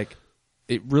it's like,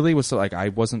 it really was so like, I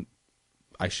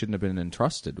shouldn't have been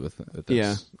entrusted with this.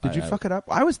 Yeah. Did you fuck it up?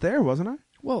 I was there, wasn't I?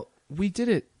 Well, we did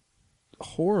it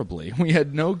horribly. We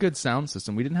had no good sound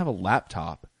system. We didn't have a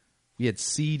laptop. We had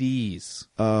CDs.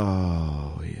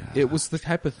 Oh, yeah. It was the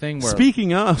type of thing where...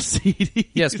 Speaking of CDs.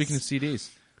 Yeah, speaking of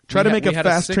CDs. Try to make a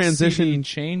fast transition CD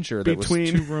changer that was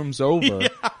 2 rooms over. Yeah,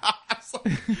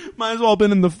 might as well have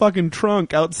been in the fucking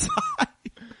trunk outside.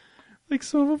 Like,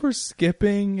 some of them were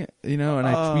skipping, you know,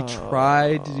 and we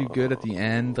tried to do good at the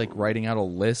end, like writing out a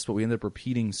list, but we ended up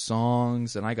repeating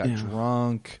songs, and I got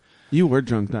drunk. You were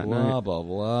drunk that night. Blah, blah,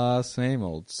 blah. Same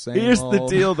old. Here's the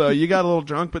deal, though. You got a little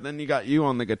drunk, but then you got you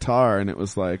on the guitar, and it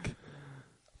was like...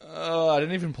 Oh, I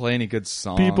didn't even play any good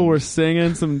songs. People were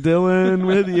singing some Dylan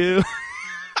with you.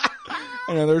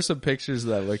 I know, there were some pictures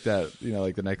that I looked at, you know,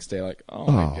 like the next day, like, oh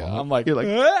my God. I'm like, you're like,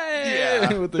 hey!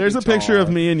 Yeah. There's a picture of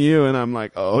me and you, and I'm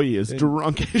like, oh, he is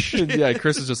drunk as shit. Yeah,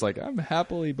 Chris is just like, I'm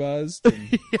happily buzzed,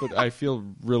 but I feel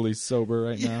really sober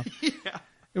right now. Yeah.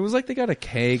 It was like they got a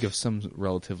keg of some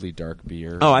relatively dark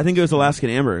beer. Oh, I think it was Alaskan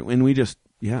Amber, and we just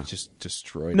It just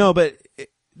destroyed No, him. but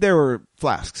there were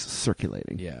flasks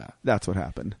circulating. Yeah. That's what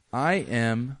happened. I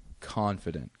am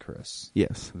confident, Chris.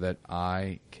 Yes. That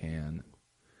I can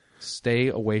stay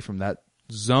away from that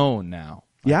zone now.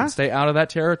 I Yeah? can stay out of that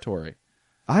territory.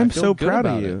 I'm feel so good proud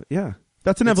of about you. it. Yeah.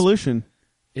 That's an evolution.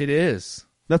 It is.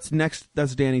 That's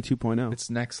Danny 2.0. It's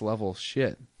next level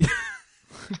shit.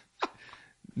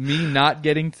 Me not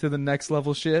getting to the next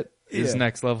level shit is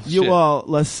next level shit. Well,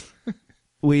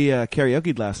 we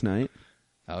karaoke'd last night.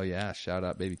 Oh, yeah. Shout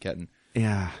out Baby Ketten.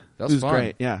 Yeah. That was fun.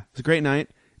 Great. Yeah. It was a great night.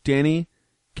 Danny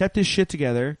kept his shit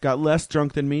together, got less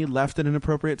drunk than me, left at an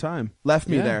appropriate time. Left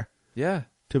me there. Yeah.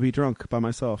 To be drunk by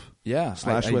myself. Yeah.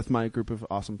 / with my group of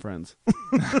awesome friends.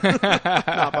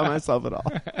 Not by myself at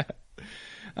all.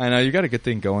 I know. You got a good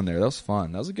thing going there. That was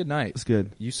fun. That was a good night. It was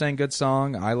good. You sang good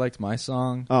song. I liked my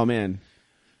song. Oh, man.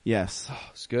 Yes. Oh,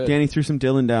 it was good. Danny threw some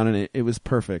Dylan down and it was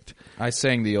perfect. I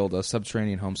sang the old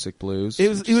Subterranean Homesick Blues. It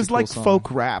was cool like song.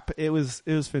 folk rap. It was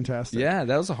fantastic. Yeah,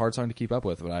 that was a hard song to keep up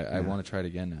with, but I want to try it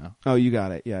again now. Oh, you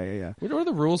got it. Yeah. What are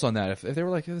the rules on that? If they were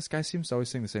like, this guy seems to always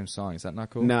sing the same song, is that not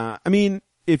cool? Nah. I mean,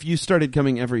 if you started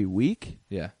coming every week,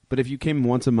 Yeah. but if you came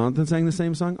once a month and sang the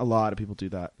same song, a lot of people do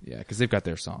that. Yeah, because they've got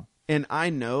their song. And I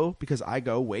know because I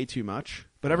go way too much,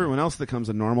 but everyone else that comes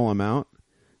a normal amount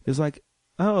is like,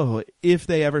 oh, if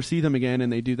they ever see them again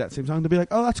and they do that same song, they'll be like,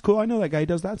 oh, that's cool. I know that guy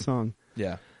does that song.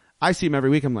 Yeah. I see him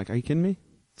every week. I'm like, are you kidding me?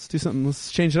 Let's do something.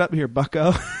 Let's change it up here,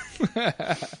 bucko.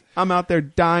 I'm out there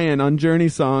dying on Journey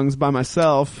songs by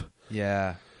myself.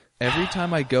 Yeah. Every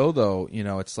time I go, though,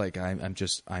 it's like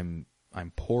I'm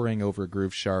poring over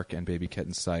Groove Shark and Baby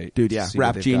Kitten's site. Dude, yeah.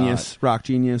 Rap Genius, Rock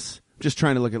Genius. Just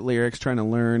trying to look at lyrics, trying to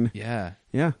learn. Yeah.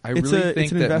 Yeah. I really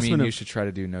think that me and you should try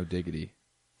to do No Diggity.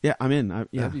 Yeah, I'm in.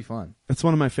 Yeah. That'd be fun. It's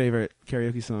one of my favorite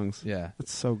karaoke songs. Yeah.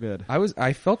 It's so good.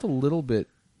 I felt a little bit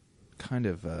kind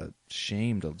of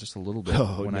shamed just a little bit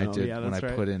when I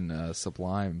put in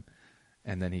Sublime,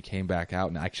 and then he came back out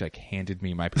and actually handed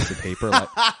me my piece of paper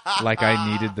like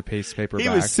I needed the piece of paper back. He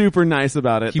was super nice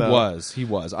about it, He though. was.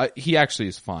 He actually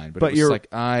is fine, but it was like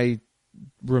I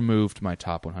removed my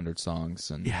top 100 songs,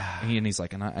 and he's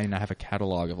like, and I have a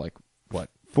catalog of like what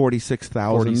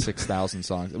 46,000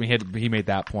 songs. I mean, he made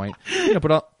that point,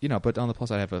 but on the plus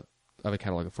side, I have a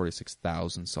catalog of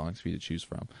 46,000 songs for you to choose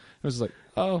from. It was like,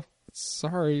 oh,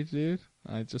 sorry, dude.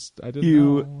 I didn't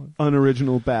know.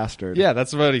 Unoriginal bastard. Yeah,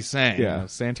 that's what he's saying. Yeah.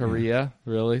 Santeria,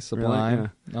 really? Sublime. Really?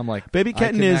 Yeah. I'm like, Baby Ketten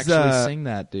I can is actually sing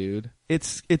that, dude.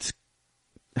 It's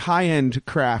high-end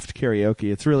craft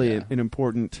karaoke. It's really an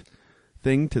important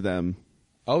thing to them.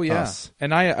 Oh, yeah. Us.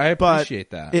 And I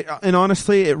appreciate that. And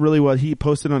honestly, it really was. He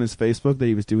posted on his Facebook that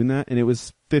he was doing that, and it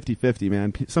was 50-50,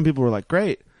 man. Some people were like,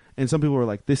 great. And some people were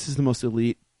like, this is the most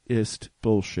elitist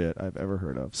bullshit I've ever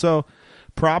heard of. So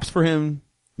props for him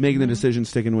making the decision,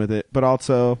 sticking with it. But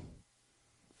also,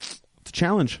 it's a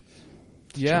challenge.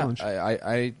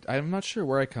 I'm not sure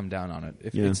where I come down on it.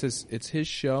 If it's his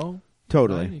show.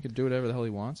 Totally. He can do whatever the hell he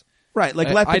wants. Right, like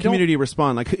let the community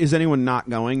respond. Like, is anyone not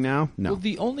going now? No. Well,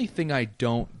 the only thing I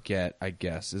don't get, I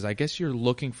guess you're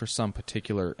looking for some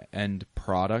particular end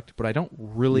product, but I don't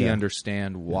really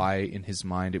understand why in his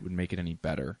mind it would make it any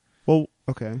better. Well,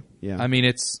 okay, yeah. I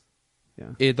mean,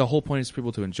 the whole point is for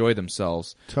people to enjoy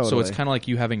themselves. Totally. So it's kind of like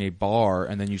you having a bar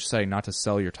and then you say not to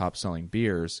sell your top-selling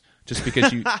beers just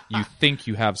because you think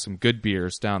you have some good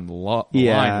beers down the line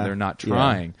and they're not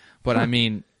trying. But I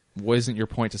mean, wasn't your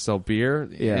point to sell beer?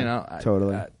 Yeah,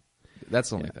 totally. That's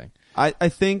the only thing. I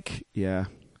think,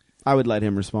 I would let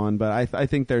him respond, but I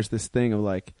think there's this thing of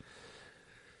like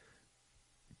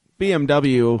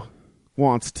BMW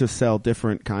wants to sell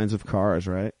different kinds of cars,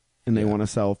 right? And they want to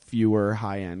sell fewer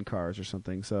high-end cars or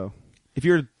something. So if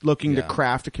you're looking to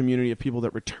craft a community of people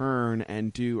that return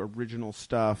and do original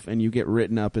stuff and you get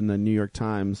written up in the New York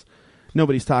Times,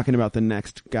 nobody's talking about the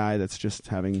next guy that's just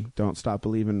having Don't Stop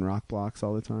Believin' rock blocks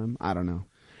all the time. I don't know.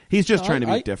 He's just trying to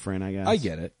be different, I guess. I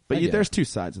get it. But there's two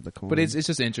sides of the coin. But it's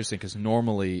just interesting because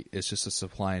normally it's just a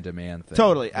supply and demand thing.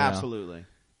 Totally, absolutely.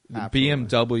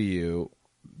 BMW,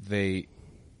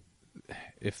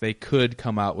 if they could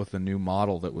come out with a new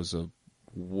model that was a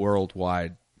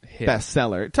worldwide hit,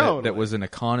 bestseller, totally, that was an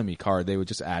economy car, they would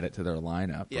just add it to their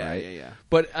lineup, right? Yeah.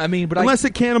 But I mean, unless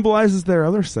it cannibalizes their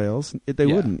other sales, they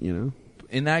wouldn't,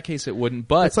 In that case, it wouldn't.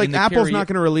 But it's like Apple's not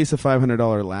going to release a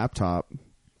 $500 laptop,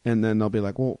 and then they'll be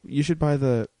like, "Well, you should buy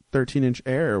the 13-inch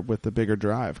Air with the bigger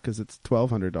drive because it's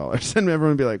 $1,200," and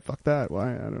everyone would be like, "Fuck that!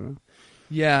 Why? I don't know."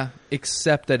 Yeah,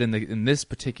 except that in this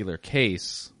particular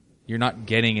case, you're not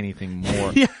getting anything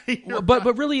more.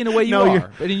 But really, in a way, you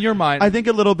are. But in your mind, I think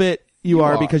a little bit you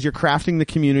are because you're crafting the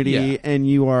community and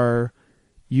you are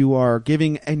You are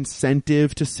giving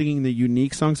incentive to singing the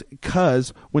unique songs,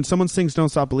 because when someone sings Don't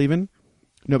Stop Believin',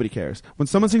 nobody cares. When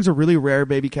someone sings a really rare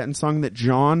Baby Ketten song that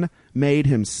John made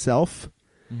himself,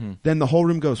 then the whole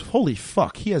room goes, holy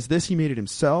fuck, he has this, he made it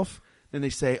himself. Then they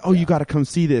say, oh, you got to come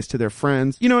see this, to their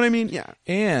friends. You know what I mean? Yeah.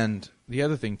 And the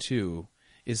other thing, too,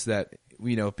 is that,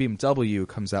 you know, if BMW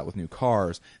comes out with new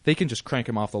cars, they can just crank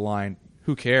them off the line.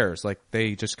 Who cares? Like,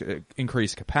 they just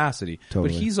increase capacity. Totally.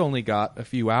 But he's only got a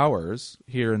few hours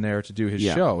here and there to do his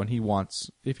show, and he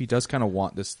wants, if he does kind of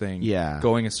want this thing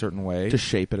going a certain way, to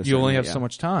shape it a certain way. You only have so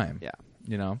much time. Yeah.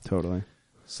 You know? Totally.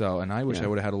 So, and I wish I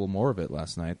would have had a little more of it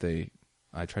last night.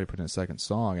 I tried to put in a second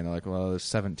song, and they're like, well, there's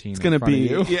 17 It's going to be,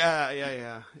 you.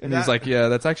 Yeah. And he's like, yeah,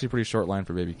 that's actually a pretty short line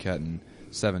for Baby Ketten.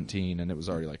 17, and it was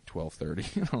already like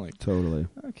 12:30. I'm like, totally.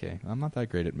 Okay, I'm not that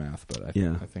great at math, but I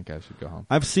think I should go home.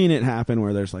 I've seen it happen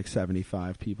where there's like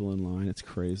 75 people in line. It's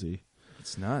crazy.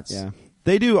 It's nuts. Yeah.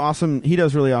 They do awesome. He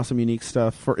does really awesome, unique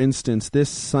stuff. For instance, this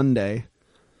Sunday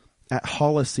at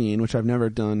Holocene, which I've never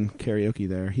done karaoke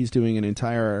there, he's doing an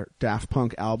entire Daft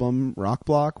Punk album rock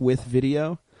block with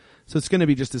video. So it's going to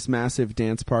be just this massive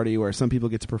dance party where some people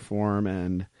get to perform,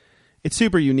 and it's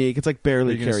super unique. It's like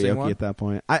barely karaoke at that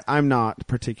point. I'm not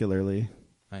particularly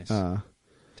nice.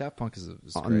 Daft Punk is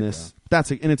on great, this.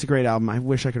 And it's a great album. I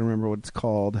wish I could remember what it's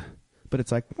called, but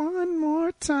it's like one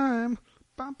more time.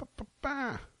 Ba, ba,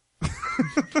 ba,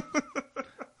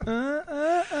 ba.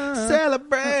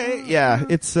 Celebrate. Yeah,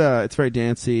 it's very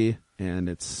dancey, and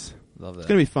it's gonna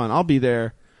be fun. I'll be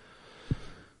there.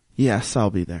 Yes,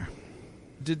 I'll be there.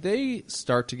 Did they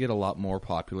start to get a lot more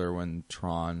popular when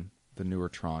the newer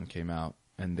Tron came out,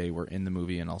 and they were in the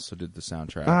movie and also did the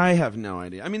soundtrack? I have no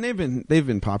idea. I mean, they've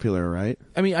been popular, right?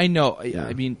 I mean, I know. Yeah.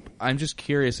 I mean, I'm just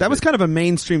curious. That was kind of a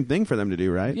mainstream thing for them to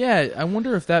do, right? Yeah, I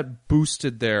wonder if that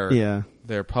boosted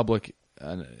their public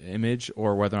image,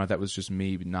 or whether or not that was just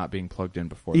me not being plugged in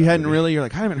before. You hadn't really. You're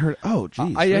like, I haven't heard. Oh,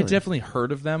 geez. I had definitely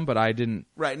heard of them, but I didn't.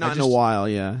 Right, not in a while.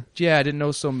 Yeah. Yeah, I didn't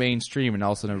know so mainstream, and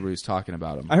all of a sudden everybody was talking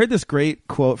about them. I heard this great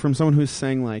quote from someone who's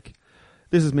saying, like,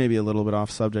 this is maybe a little bit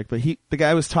off subject, but the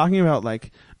guy was talking about,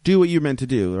 like, do what you're meant to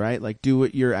do, right? Like, do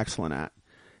what you're excellent at.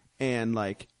 And,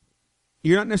 like,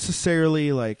 you're not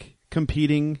necessarily, like,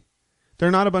 competing.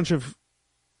 They're not a bunch of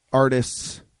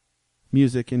artists,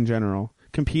 music in general,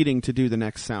 competing to do the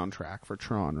next soundtrack for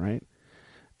Tron, right?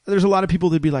 There's a lot of people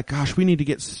that'd be like, gosh, we need to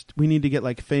get,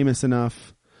 like, famous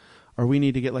enough, or we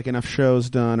need to get, like, enough shows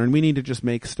done, and we need to just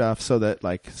make stuff so that,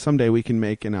 like, someday we can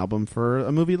make an album for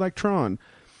a movie like Tron.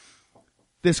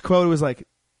 This quote was like,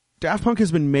 Daft Punk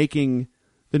has been making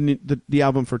the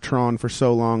album for Tron for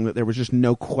so long that there was just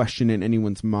no question in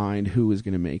anyone's mind who was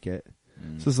going to make it.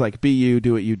 So it's like, be you,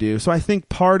 do what you do. So I think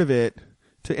part of it,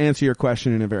 to answer your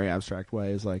question in a very abstract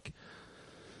way, is like,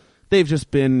 they've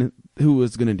just been who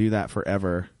was going to do that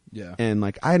forever. Yeah. And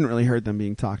like, I hadn't really heard them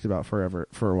being talked about for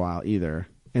a while either.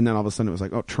 And then all of a sudden it was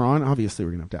like, oh, Tron, obviously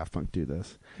we're going to have Daft Punk do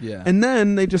this. Yeah. And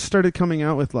then they just started coming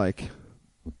out with, like,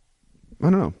 I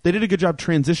don't know. They did a good job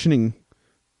transitioning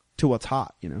to what's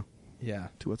hot, you know? Yeah.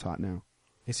 To what's hot now.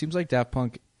 It seems like Daft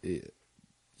Punk,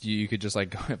 you could just, like,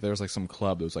 go, if there was, like, some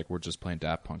club that was like, we're just playing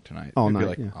Daft Punk tonight. All It'd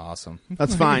night, be like, awesome.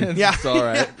 That's fine. Yeah. It's all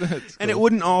right. Yeah. Cool. And it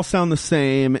wouldn't all sound the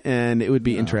same, and it would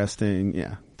be interesting.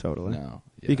 Yeah, totally. No.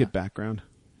 Yeah. Be a good background.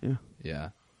 Yeah. Yeah.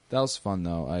 That was fun,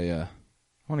 though. I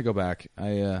want to go back.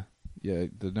 The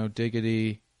No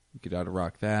Diggity, Get Out of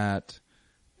Rock That.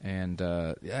 And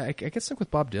I get stuck with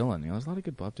Bob Dylan. You know, there's a lot of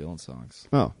good Bob Dylan songs.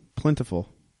 Oh, plentiful.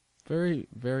 Very,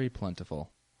 very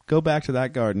plentiful. Go back to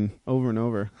that garden over and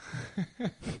over.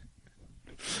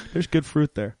 There's good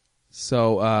fruit there.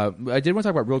 So I did want to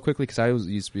talk about real quickly, because I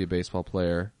used to be a baseball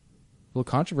player. A little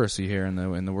controversy here in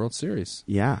the World Series.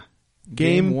 Yeah.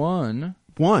 Game one.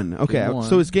 Okay. Game one.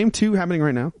 So is game 2 happening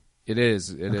right now? It is.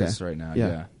 It is right now.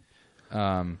 Yeah.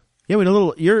 Yeah, we had a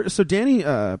little. So Danny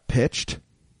pitched.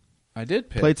 I did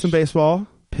pitch. Played some baseball.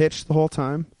 Pitched the whole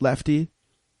time. Lefty.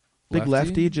 Big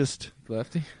lefty. Just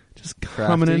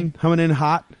coming in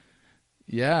hot.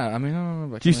 Yeah, I mean, I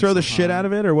don't know. Did you throw the shit out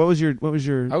of it, or what was your?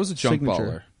 I was a junk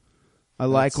signature?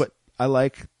 baller. I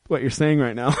like what you're saying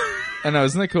right now. I know,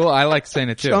 isn't that cool? I like saying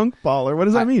it too. Junk baller. What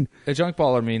does that mean? A junk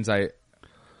baller means I.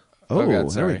 Oh, God,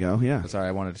 there we go. Yeah. Sorry,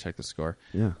 I wanted to check the score.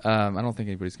 Yeah. I don't think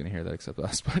anybody's going to hear that except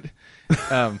us, but.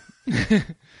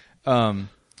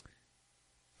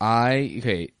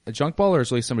 A junk baller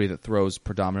is really somebody that throws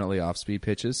predominantly off-speed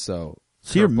pitches, so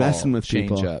you're messing with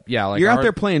people. Change-up. Yeah, like you're out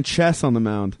there playing chess on the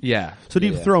mound. Yeah. So do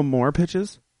you throw more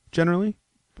pitches generally?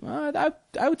 I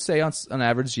would say on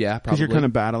average, yeah, probably. Because you're kind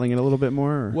of battling it a little bit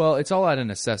more? Or? Well, it's all out of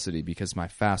necessity, because my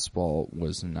fastball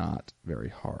was not very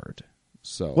hard.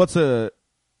 So what's a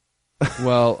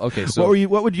Well, okay. So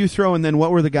what would you throw, and then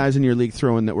what were the guys in your league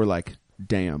throwing that were like,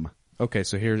 damn? Okay,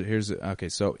 so here's okay.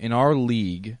 So in our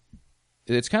league,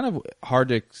 it's kind of hard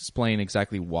to explain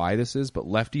exactly why this is, but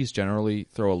lefties generally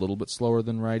throw a little bit slower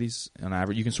than righties on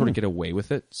average. You can sort of get away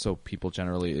with it, so people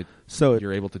generally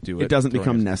you're able to do it. It doesn't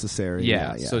become necessary.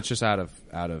 Yeah, so it's just out of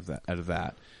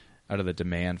the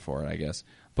demand for it, I guess.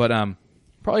 But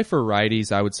probably for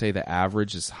righties, I would say the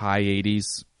average is high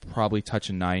 80s, probably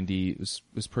touching 90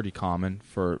 was pretty common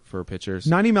for pitchers.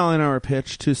 90-mile-an-hour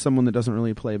pitch to someone that doesn't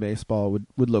really play baseball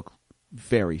would look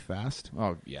very fast.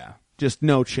 Oh yeah. Just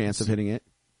no chance of hitting it?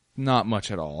 Not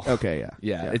much at all. Okay,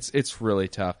 yeah. It's really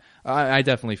tough. I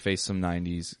definitely faced some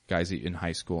 90s guys in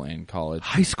high school and college.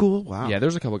 High school? Wow. Yeah,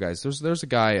 there's a couple guys. There's a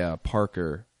guy,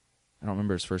 Parker. I don't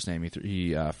remember his first name.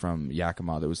 He from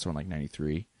Yakima that was throwing like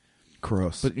 93.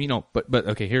 Gross. But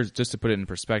okay, here's just to put it in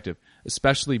perspective.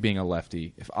 Especially being a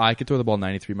lefty, if I could throw the ball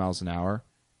 93 miles an hour,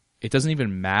 it doesn't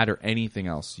even matter anything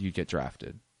else. You'd get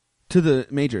drafted. To the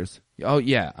majors? Oh,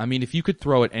 yeah. I mean, if you could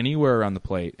throw it anywhere around the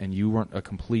plate and you weren't a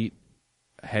complete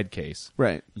head case,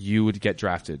 right, you would get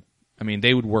drafted. I mean,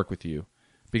 they would work with you.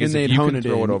 Because and if you could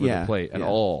throw it over the plate at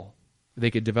all,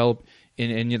 they could develop,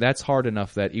 and that's hard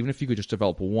enough that even if you could just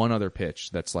develop one other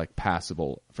pitch that's like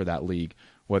passable for that league,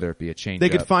 whether it be a changeup. They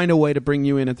could find a way to bring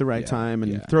you in at the right time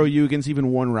and throw you against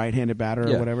even one right-handed batter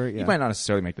or whatever. Yeah. You might not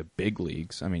necessarily make the big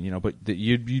leagues. I mean, but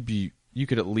you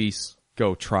could at least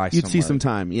go try somewhere. You'd see some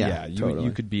time, yeah. Totally.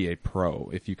 You could be a pro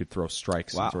if you could throw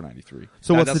strikes and throw 93.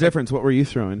 So what's the difference? What were you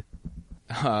throwing?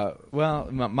 Well,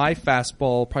 my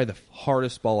fastball, probably the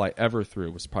hardest ball I ever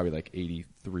threw was probably like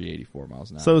 83, 84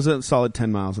 miles an hour. So it was a solid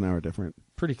 10 miles an hour different.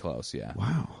 Pretty close, yeah.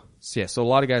 Wow. So a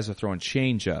lot of guys are throwing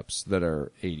change-ups that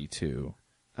are 82.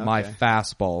 Okay. My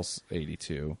fastball's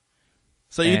 82.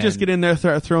 So you just get in there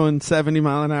throwing 70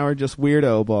 mile an hour, just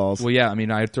weirdo balls. Well, yeah. I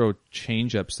mean, I throw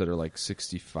change-ups that are like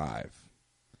 65.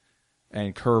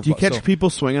 And curve. Do you catch people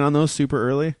swinging on those super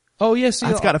early? Oh yes,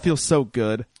 that's got to feel so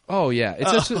good. Oh yeah,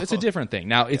 it's a different thing.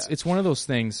 Now it's one of those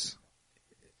things.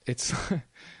 It's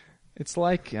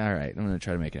like, all right, I'm going to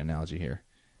try to make an analogy here.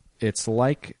 It's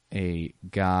like a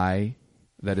guy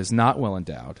that is not well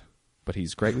endowed, but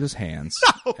he's great with his hands,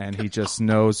 and he just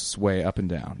knows his way up and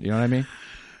down. You know what I mean?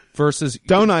 Versus,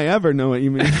 don't I ever know what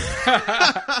you mean?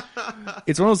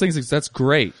 It's one of those things that's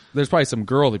great. There's probably some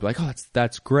girl that'd be like, oh,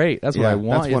 that's great. That's what I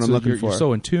want. That's what I'm looking for. You're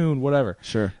so in tune, whatever.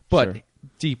 Sure. But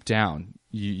deep down,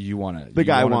 you want to. The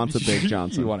guy wants a big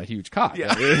Johnson. You want a huge cock.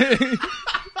 Yeah. You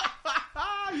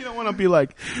don't want to be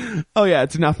like, oh yeah,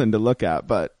 it's nothing to look at,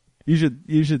 but you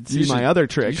should see my other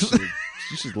tricks.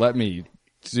 You should let me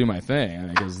do my thing,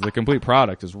 because the complete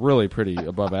product is really pretty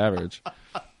above average.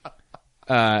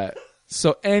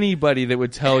 So anybody that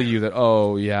would tell you that,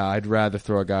 oh yeah, I'd rather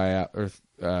throw a guy out or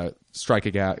strike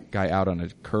a guy out on a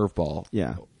curveball,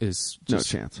 is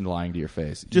just no chance. Lying to your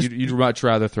face. You'd much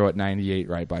rather throw it 98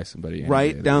 right by somebody,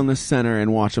 right down the center,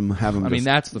 and watch them have them. I mean,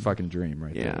 that's the fucking dream,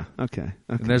 right there. Yeah. Okay.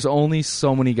 And there's only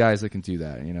so many guys that can do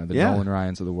that. You know, the Nolan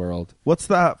Ryans of the world. What's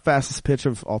the fastest pitch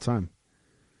of all time?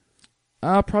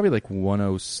 Probably like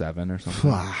 107 or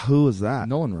something. Who was that?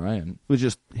 Nolan Ryan. Was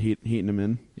just heating him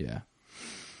in. Yeah.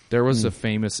 There was a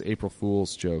famous April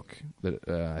Fool's joke that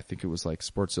I think it was like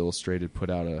Sports Illustrated put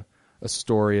out a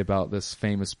story about this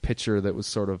famous pitcher that was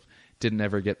sort of didn't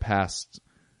ever get past,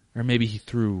 or maybe he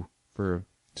threw for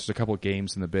just a couple of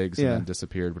games in the bigs and then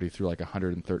disappeared, but he threw like a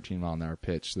 113 mile an hour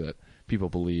pitch that people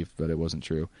believed, but it wasn't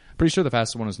true. Pretty sure the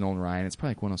fastest one is Nolan Ryan. It's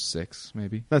probably like 106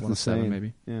 maybe. That's insane.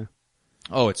 Maybe. Yeah.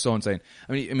 Oh, it's so insane.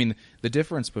 I mean the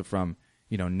difference from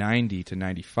 90 to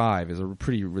 95 is a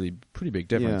pretty big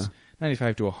difference. Yeah.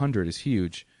 95 to 100 is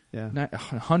huge. Yeah.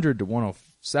 100 to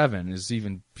 107 is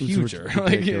even huger.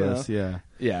 Ridiculous. Yeah.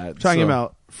 Talking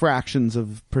about fractions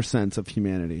of percents of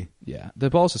humanity. Yeah.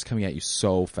 The ball's just coming at you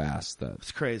so fast that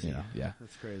it's crazy. Yeah.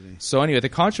 That's crazy. So anyway, the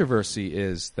controversy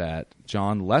is that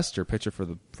John Lester, pitcher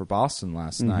for Boston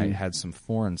last night, had some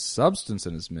foreign substance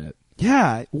in his mitt.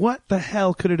 Yeah. What the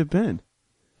hell could it have been?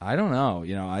 I don't know.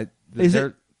 Is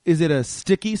it a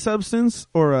sticky substance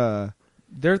or a?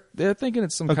 They're thinking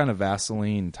it's some kind of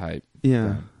Vaseline type.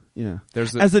 Yeah, thing. yeah.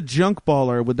 As a junk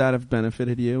baller, would that have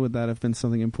benefited you? Would that have been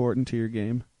something important to your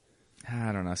game?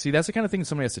 I don't know. See, that's the kind of thing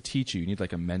somebody has to teach you. You need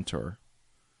like a mentor.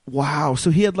 Wow. So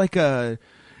he had like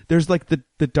there's like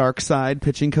the dark side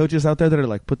pitching coaches out there that are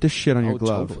like, put this shit on your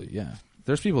glove. Totally, yeah.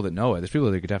 There's people that know it. There's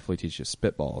people that could definitely teach you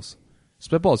spitballs.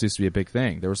 Spitballs used to be a big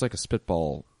thing. There was like a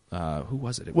spitball. Who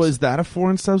was it? Was that a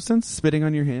foreign substance? Spitting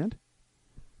on your hand?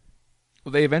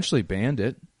 Well, they eventually banned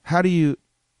it. How do you?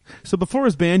 So before it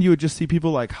was banned, you would just see people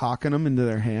like hawking them into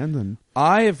their hand, and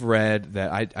I have read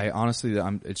that I honestly,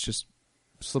 it's just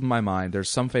slipping my mind. There's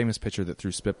some famous pitcher that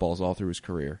threw spitballs all through his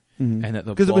career, and that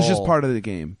because it was just part of the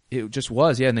game. It just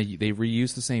was, yeah. And they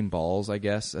reused the same balls, I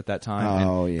guess, at that time.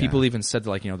 Oh, and yeah. People even said that,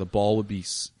 like, the ball would be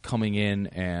coming in,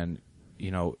 and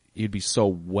it'd be so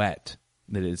wet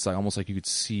that it's like almost like you could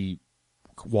see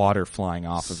water flying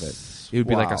off of it. It would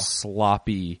be like a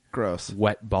sloppy, gross,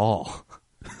 wet ball.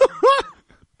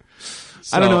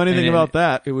 I don't know anything about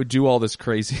that. It would do all this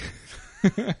crazy.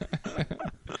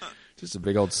 Just a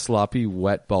big old sloppy,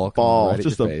 wet ball right at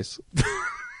your face.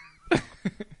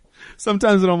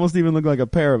 Sometimes it almost even looked like a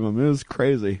pair of them. It was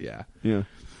crazy. Yeah. Yeah.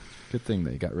 Good thing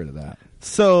they got rid of that.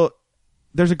 So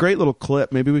there's a great little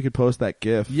clip. Maybe we could post that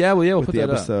GIF. Yeah, we'll put the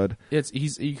that episode. Up.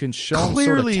 You can show him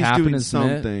clearly sort of tapping doing his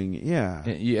something. mitt. Yeah.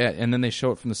 Yeah, and then they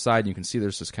show it from the side, and you can see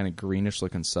there's this kind of greenish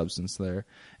looking substance there.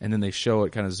 And then they show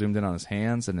it kind of zoomed in on his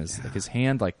hands, and his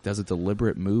hand like does a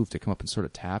deliberate move to come up and sort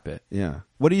of tap it. Yeah.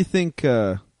 What do you think?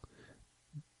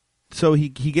 So he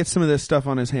gets some of this stuff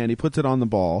on his hand. He puts it on the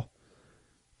ball.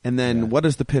 And then what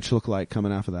does the pitch look like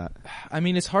coming off of that? I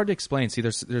mean, it's hard to explain. See,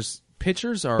 there's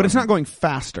pitchers are... But it's not going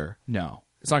faster. No,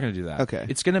 it's not going to do that. Okay.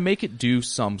 It's going to make it do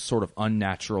some sort of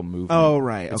unnatural movement. Oh,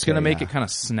 right. It's going to make it kind of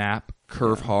snap,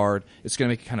 curve hard. It's going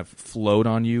to make it kind of float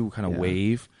on you, kind of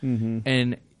wave. Mm-hmm.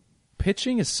 And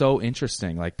pitching is so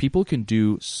interesting. Like, people can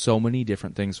do so many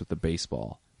different things with the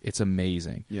baseball. It's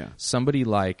amazing. Yeah. Somebody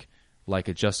like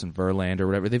a Justin Verlander or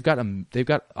whatever, they've got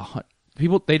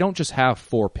people, they don't just have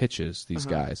 4 pitches, these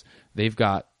guys. They've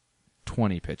got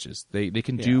 20 pitches. They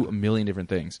can do a million different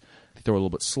things. They throw a little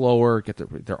bit slower, get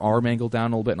their arm angle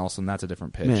down a little bit, and all of a sudden that's a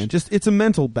different pitch. Man, it's a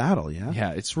mental battle, yeah?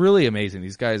 Yeah, it's really amazing.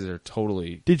 These guys are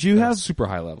totally Did you have super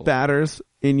high level batters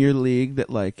in your league that,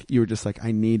 like, you were just like,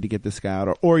 I need to get this guy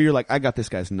out? Or you're like, I got this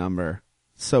guy's number.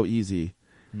 So easy.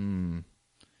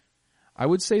 I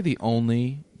would say the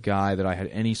only guy that I had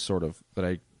any sort of...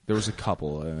 There was a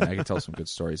couple, and I could tell some good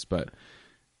stories, but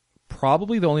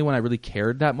probably the only one I really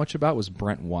cared that much about was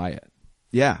Brent Wyatt.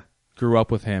 Yeah. Grew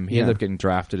up with him. He ended up getting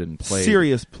drafted and played.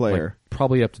 Serious player. Like,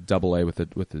 probably up to AA with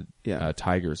the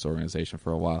Tigers organization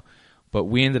for a while. But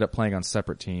we ended up playing on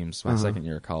separate teams my second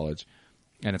year of college.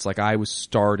 And it's like I was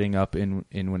starting up in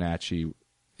Wenatchee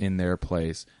in their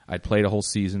place. I'd played a whole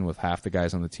season with half the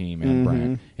guys on the team and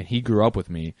Brent. And he grew up with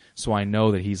me. So I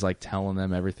know that he's like telling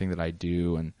them everything that I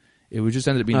do. And it would just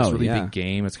ended up being this really big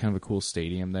game. It's kind of a cool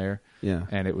stadium there. Yeah.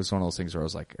 And it was one of those things where I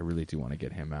was like, I really do want to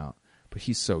get him out. But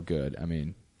he's so good. I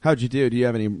mean... How'd you do? Do you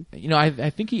have any... I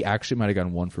think he actually might have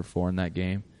gone 1 for 4 in that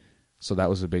game. So that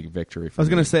was a big victory for me. I was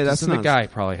going to say, that's not... The guy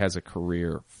probably has a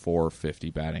career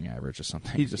 450 batting average or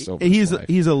something. He's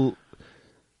a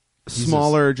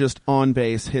smaller, just on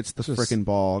base, hits the frickin'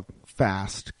 ball,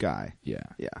 fast guy. Yeah.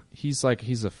 Yeah. He's a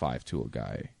 5-tool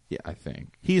guy, I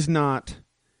think. He's not...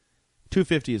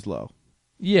 250 is low.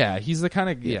 Yeah, he's the kind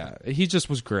of... Yeah, he just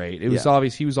was great. It was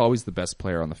obvious he was always the best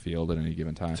player on the field at any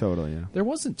given time. Totally, yeah. There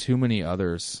wasn't too many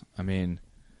others. I mean...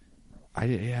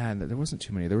 there wasn't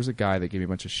too many. There was a guy that gave me a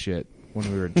bunch of shit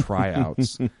when we were in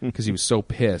tryouts because he was so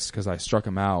pissed because I struck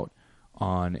him out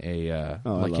on a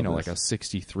like a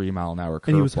 63 mile an hour curveball.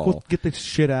 And he was like, well, get this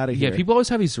shit out of here. Yeah, people always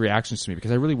have these reactions to me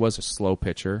because I really was a slow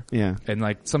pitcher. Yeah, and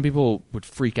like some people would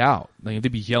freak out. Like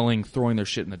they'd be yelling, throwing their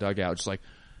shit in the dugout, just like,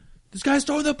 this guy's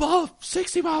throwing the ball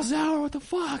 60 miles an hour. What the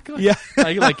fuck? Like, yeah,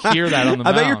 I like hear that on the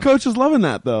mound. I bet your coach was loving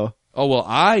that though. Oh well,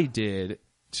 I did.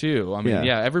 Too. I mean,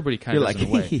 everybody kind of does in a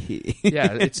way.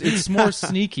 Yeah, it's more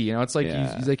sneaky, you know. It's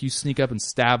like you sneak up and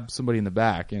stab somebody in the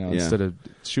back, you know, instead of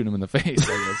shooting them in the face.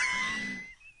 I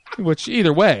guess. Which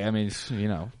either way, I mean, you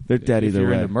know, they're dead either way. If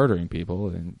you're into murdering people,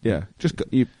 then just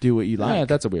you do what you like. Yeah,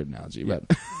 that's a weird analogy,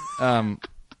 but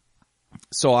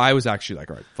so I was actually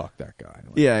like, all right, fuck that guy.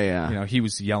 Like, you know, he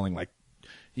was yelling like.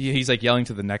 He's like yelling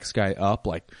to the next guy up,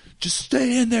 like, just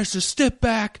stay in there, so step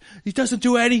back. He doesn't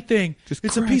do anything.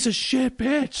 It's a piece of shit,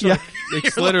 bitch. Yeah. Like,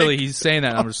 it's literally, he's saying that,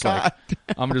 and I'm just like,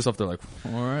 I'm just up there like,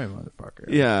 all right, motherfucker.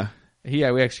 Yeah. We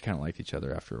actually kind of liked each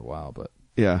other after a while, but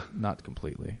not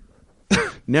completely.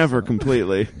 Never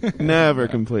completely. Never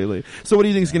completely. So what do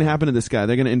you think is going to happen to this guy?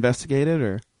 They're going to investigate it,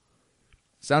 or?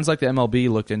 Sounds like the MLB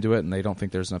looked into it, and they don't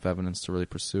think there's enough evidence to really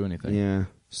pursue anything. Yeah.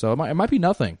 So it might be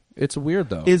nothing. It's weird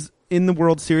though. Is in the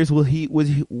World Series would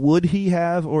he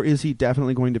have, or is he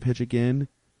definitely going to pitch again?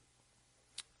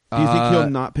 Do you think he'll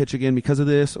not pitch again because of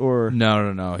this, or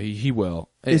no? He will.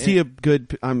 Is he a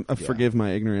good? Forgive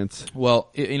my ignorance.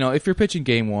 Well, you know, if you're pitching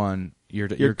game 1, you're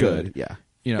good. Yeah.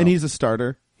 You know, and he's a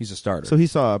starter. He's a starter. So he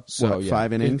saw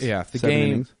 5 innings. If the 7 game,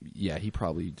 innings? Yeah, he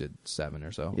probably did 7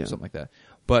 or so, something like that.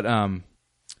 But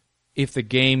if the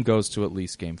game goes to at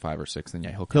least game 5 or 6, then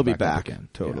he'll be back again.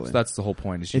 Totally. Yeah, so that's the whole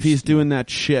point. If he's doing that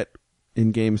shit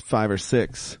in games 5 or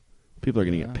 6, people are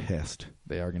going to get pissed.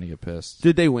 They are going to get pissed.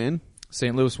 Did they win?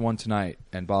 St. Louis won tonight,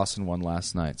 and Boston won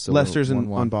last night. So Leicester's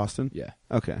on Boston? Yeah.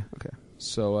 Okay.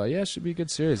 So, it should be a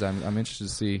good series. I'm interested to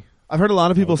see. I've heard a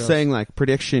lot of people saying, like,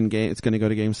 prediction game, it's going to go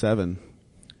to Game 7.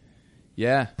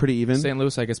 Yeah. Pretty even? St.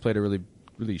 Louis, I guess, played a really,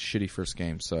 really shitty first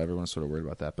game, so everyone's sort of worried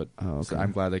about that. But okay.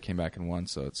 I'm glad they came back and won,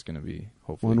 so it's going to be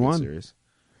hopefully 1-1. a good series.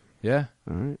 Yeah.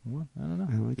 All right. I don't know.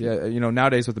 I like it.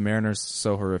 Nowadays with the Mariners,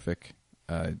 so horrific.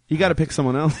 You got to pick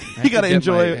someone else. You got to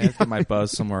enjoy it. I have to get my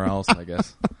buzz somewhere else, I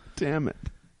guess. Damn it.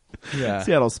 Yeah.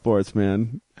 Seattle sports,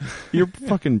 man. You're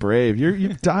fucking brave. You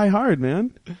die hard,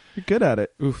 man. You're good at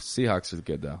it. Oof, Seahawks are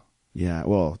good, though. Yeah,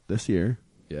 well, this year.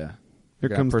 Yeah. Here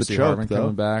comes Percy the choke, Harvin though.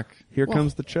 coming back. Here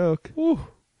comes the choke. Ooh.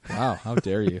 Wow, how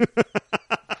dare you.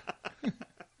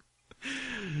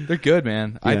 They're good,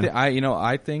 man. Yeah.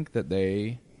 I think that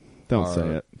they Don't say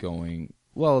it. Going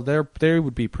well. They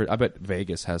would be. I bet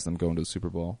Vegas has them going to the Super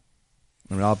Bowl.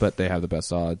 I mean, I'll bet they have the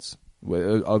best odds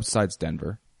besides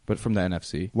Denver, but from the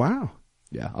NFC. Wow.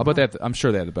 Yeah, I'll bet I'm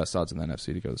sure they have the best odds in the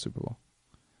NFC to go to the Super Bowl.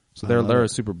 So they're a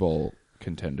Super Bowl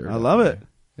contender. I love it.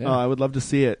 Yeah. Oh, I would love to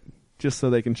see it, just so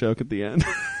they can choke at the end.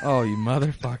 Oh, you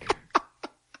motherfucker!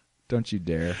 Don't you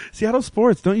dare. Seattle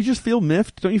sports. Don't you just feel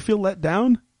miffed? Don't you feel let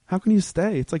down? How can you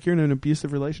stay? It's like you're in an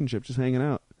abusive relationship, just hanging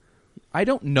out. I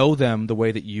don't know them the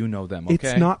way that you know them. Okay,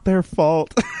 it's not their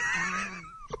fault.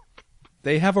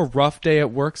 They have a rough day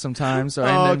at work sometimes. And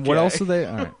then what else do they?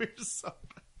 All right.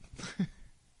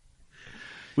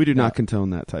 We do not condone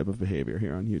that type of behavior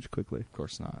here on Huge Quickly. Of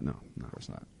course not. No. Of course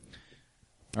not.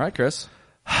 All right, Chris.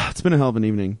 It's been a hell of an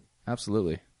evening.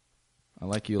 Absolutely. I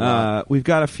like you a lot. We've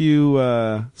got a few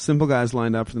simple guys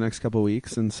lined up for the next couple of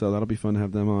weeks, and so that'll be fun to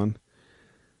have them on.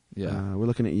 Yeah. We're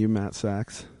looking at you, Matt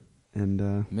Sachs.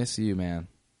 And miss you, man.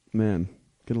 Man,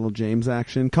 get a little James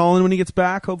action. Call in when he gets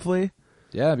back, hopefully.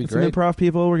 Yeah, it'd be great. Some improv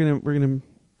people. We're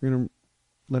gonna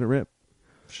let it rip.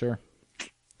 Sure.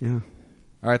 Yeah.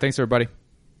 All right. Thanks, everybody.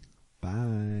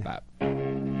 Bye. Bye.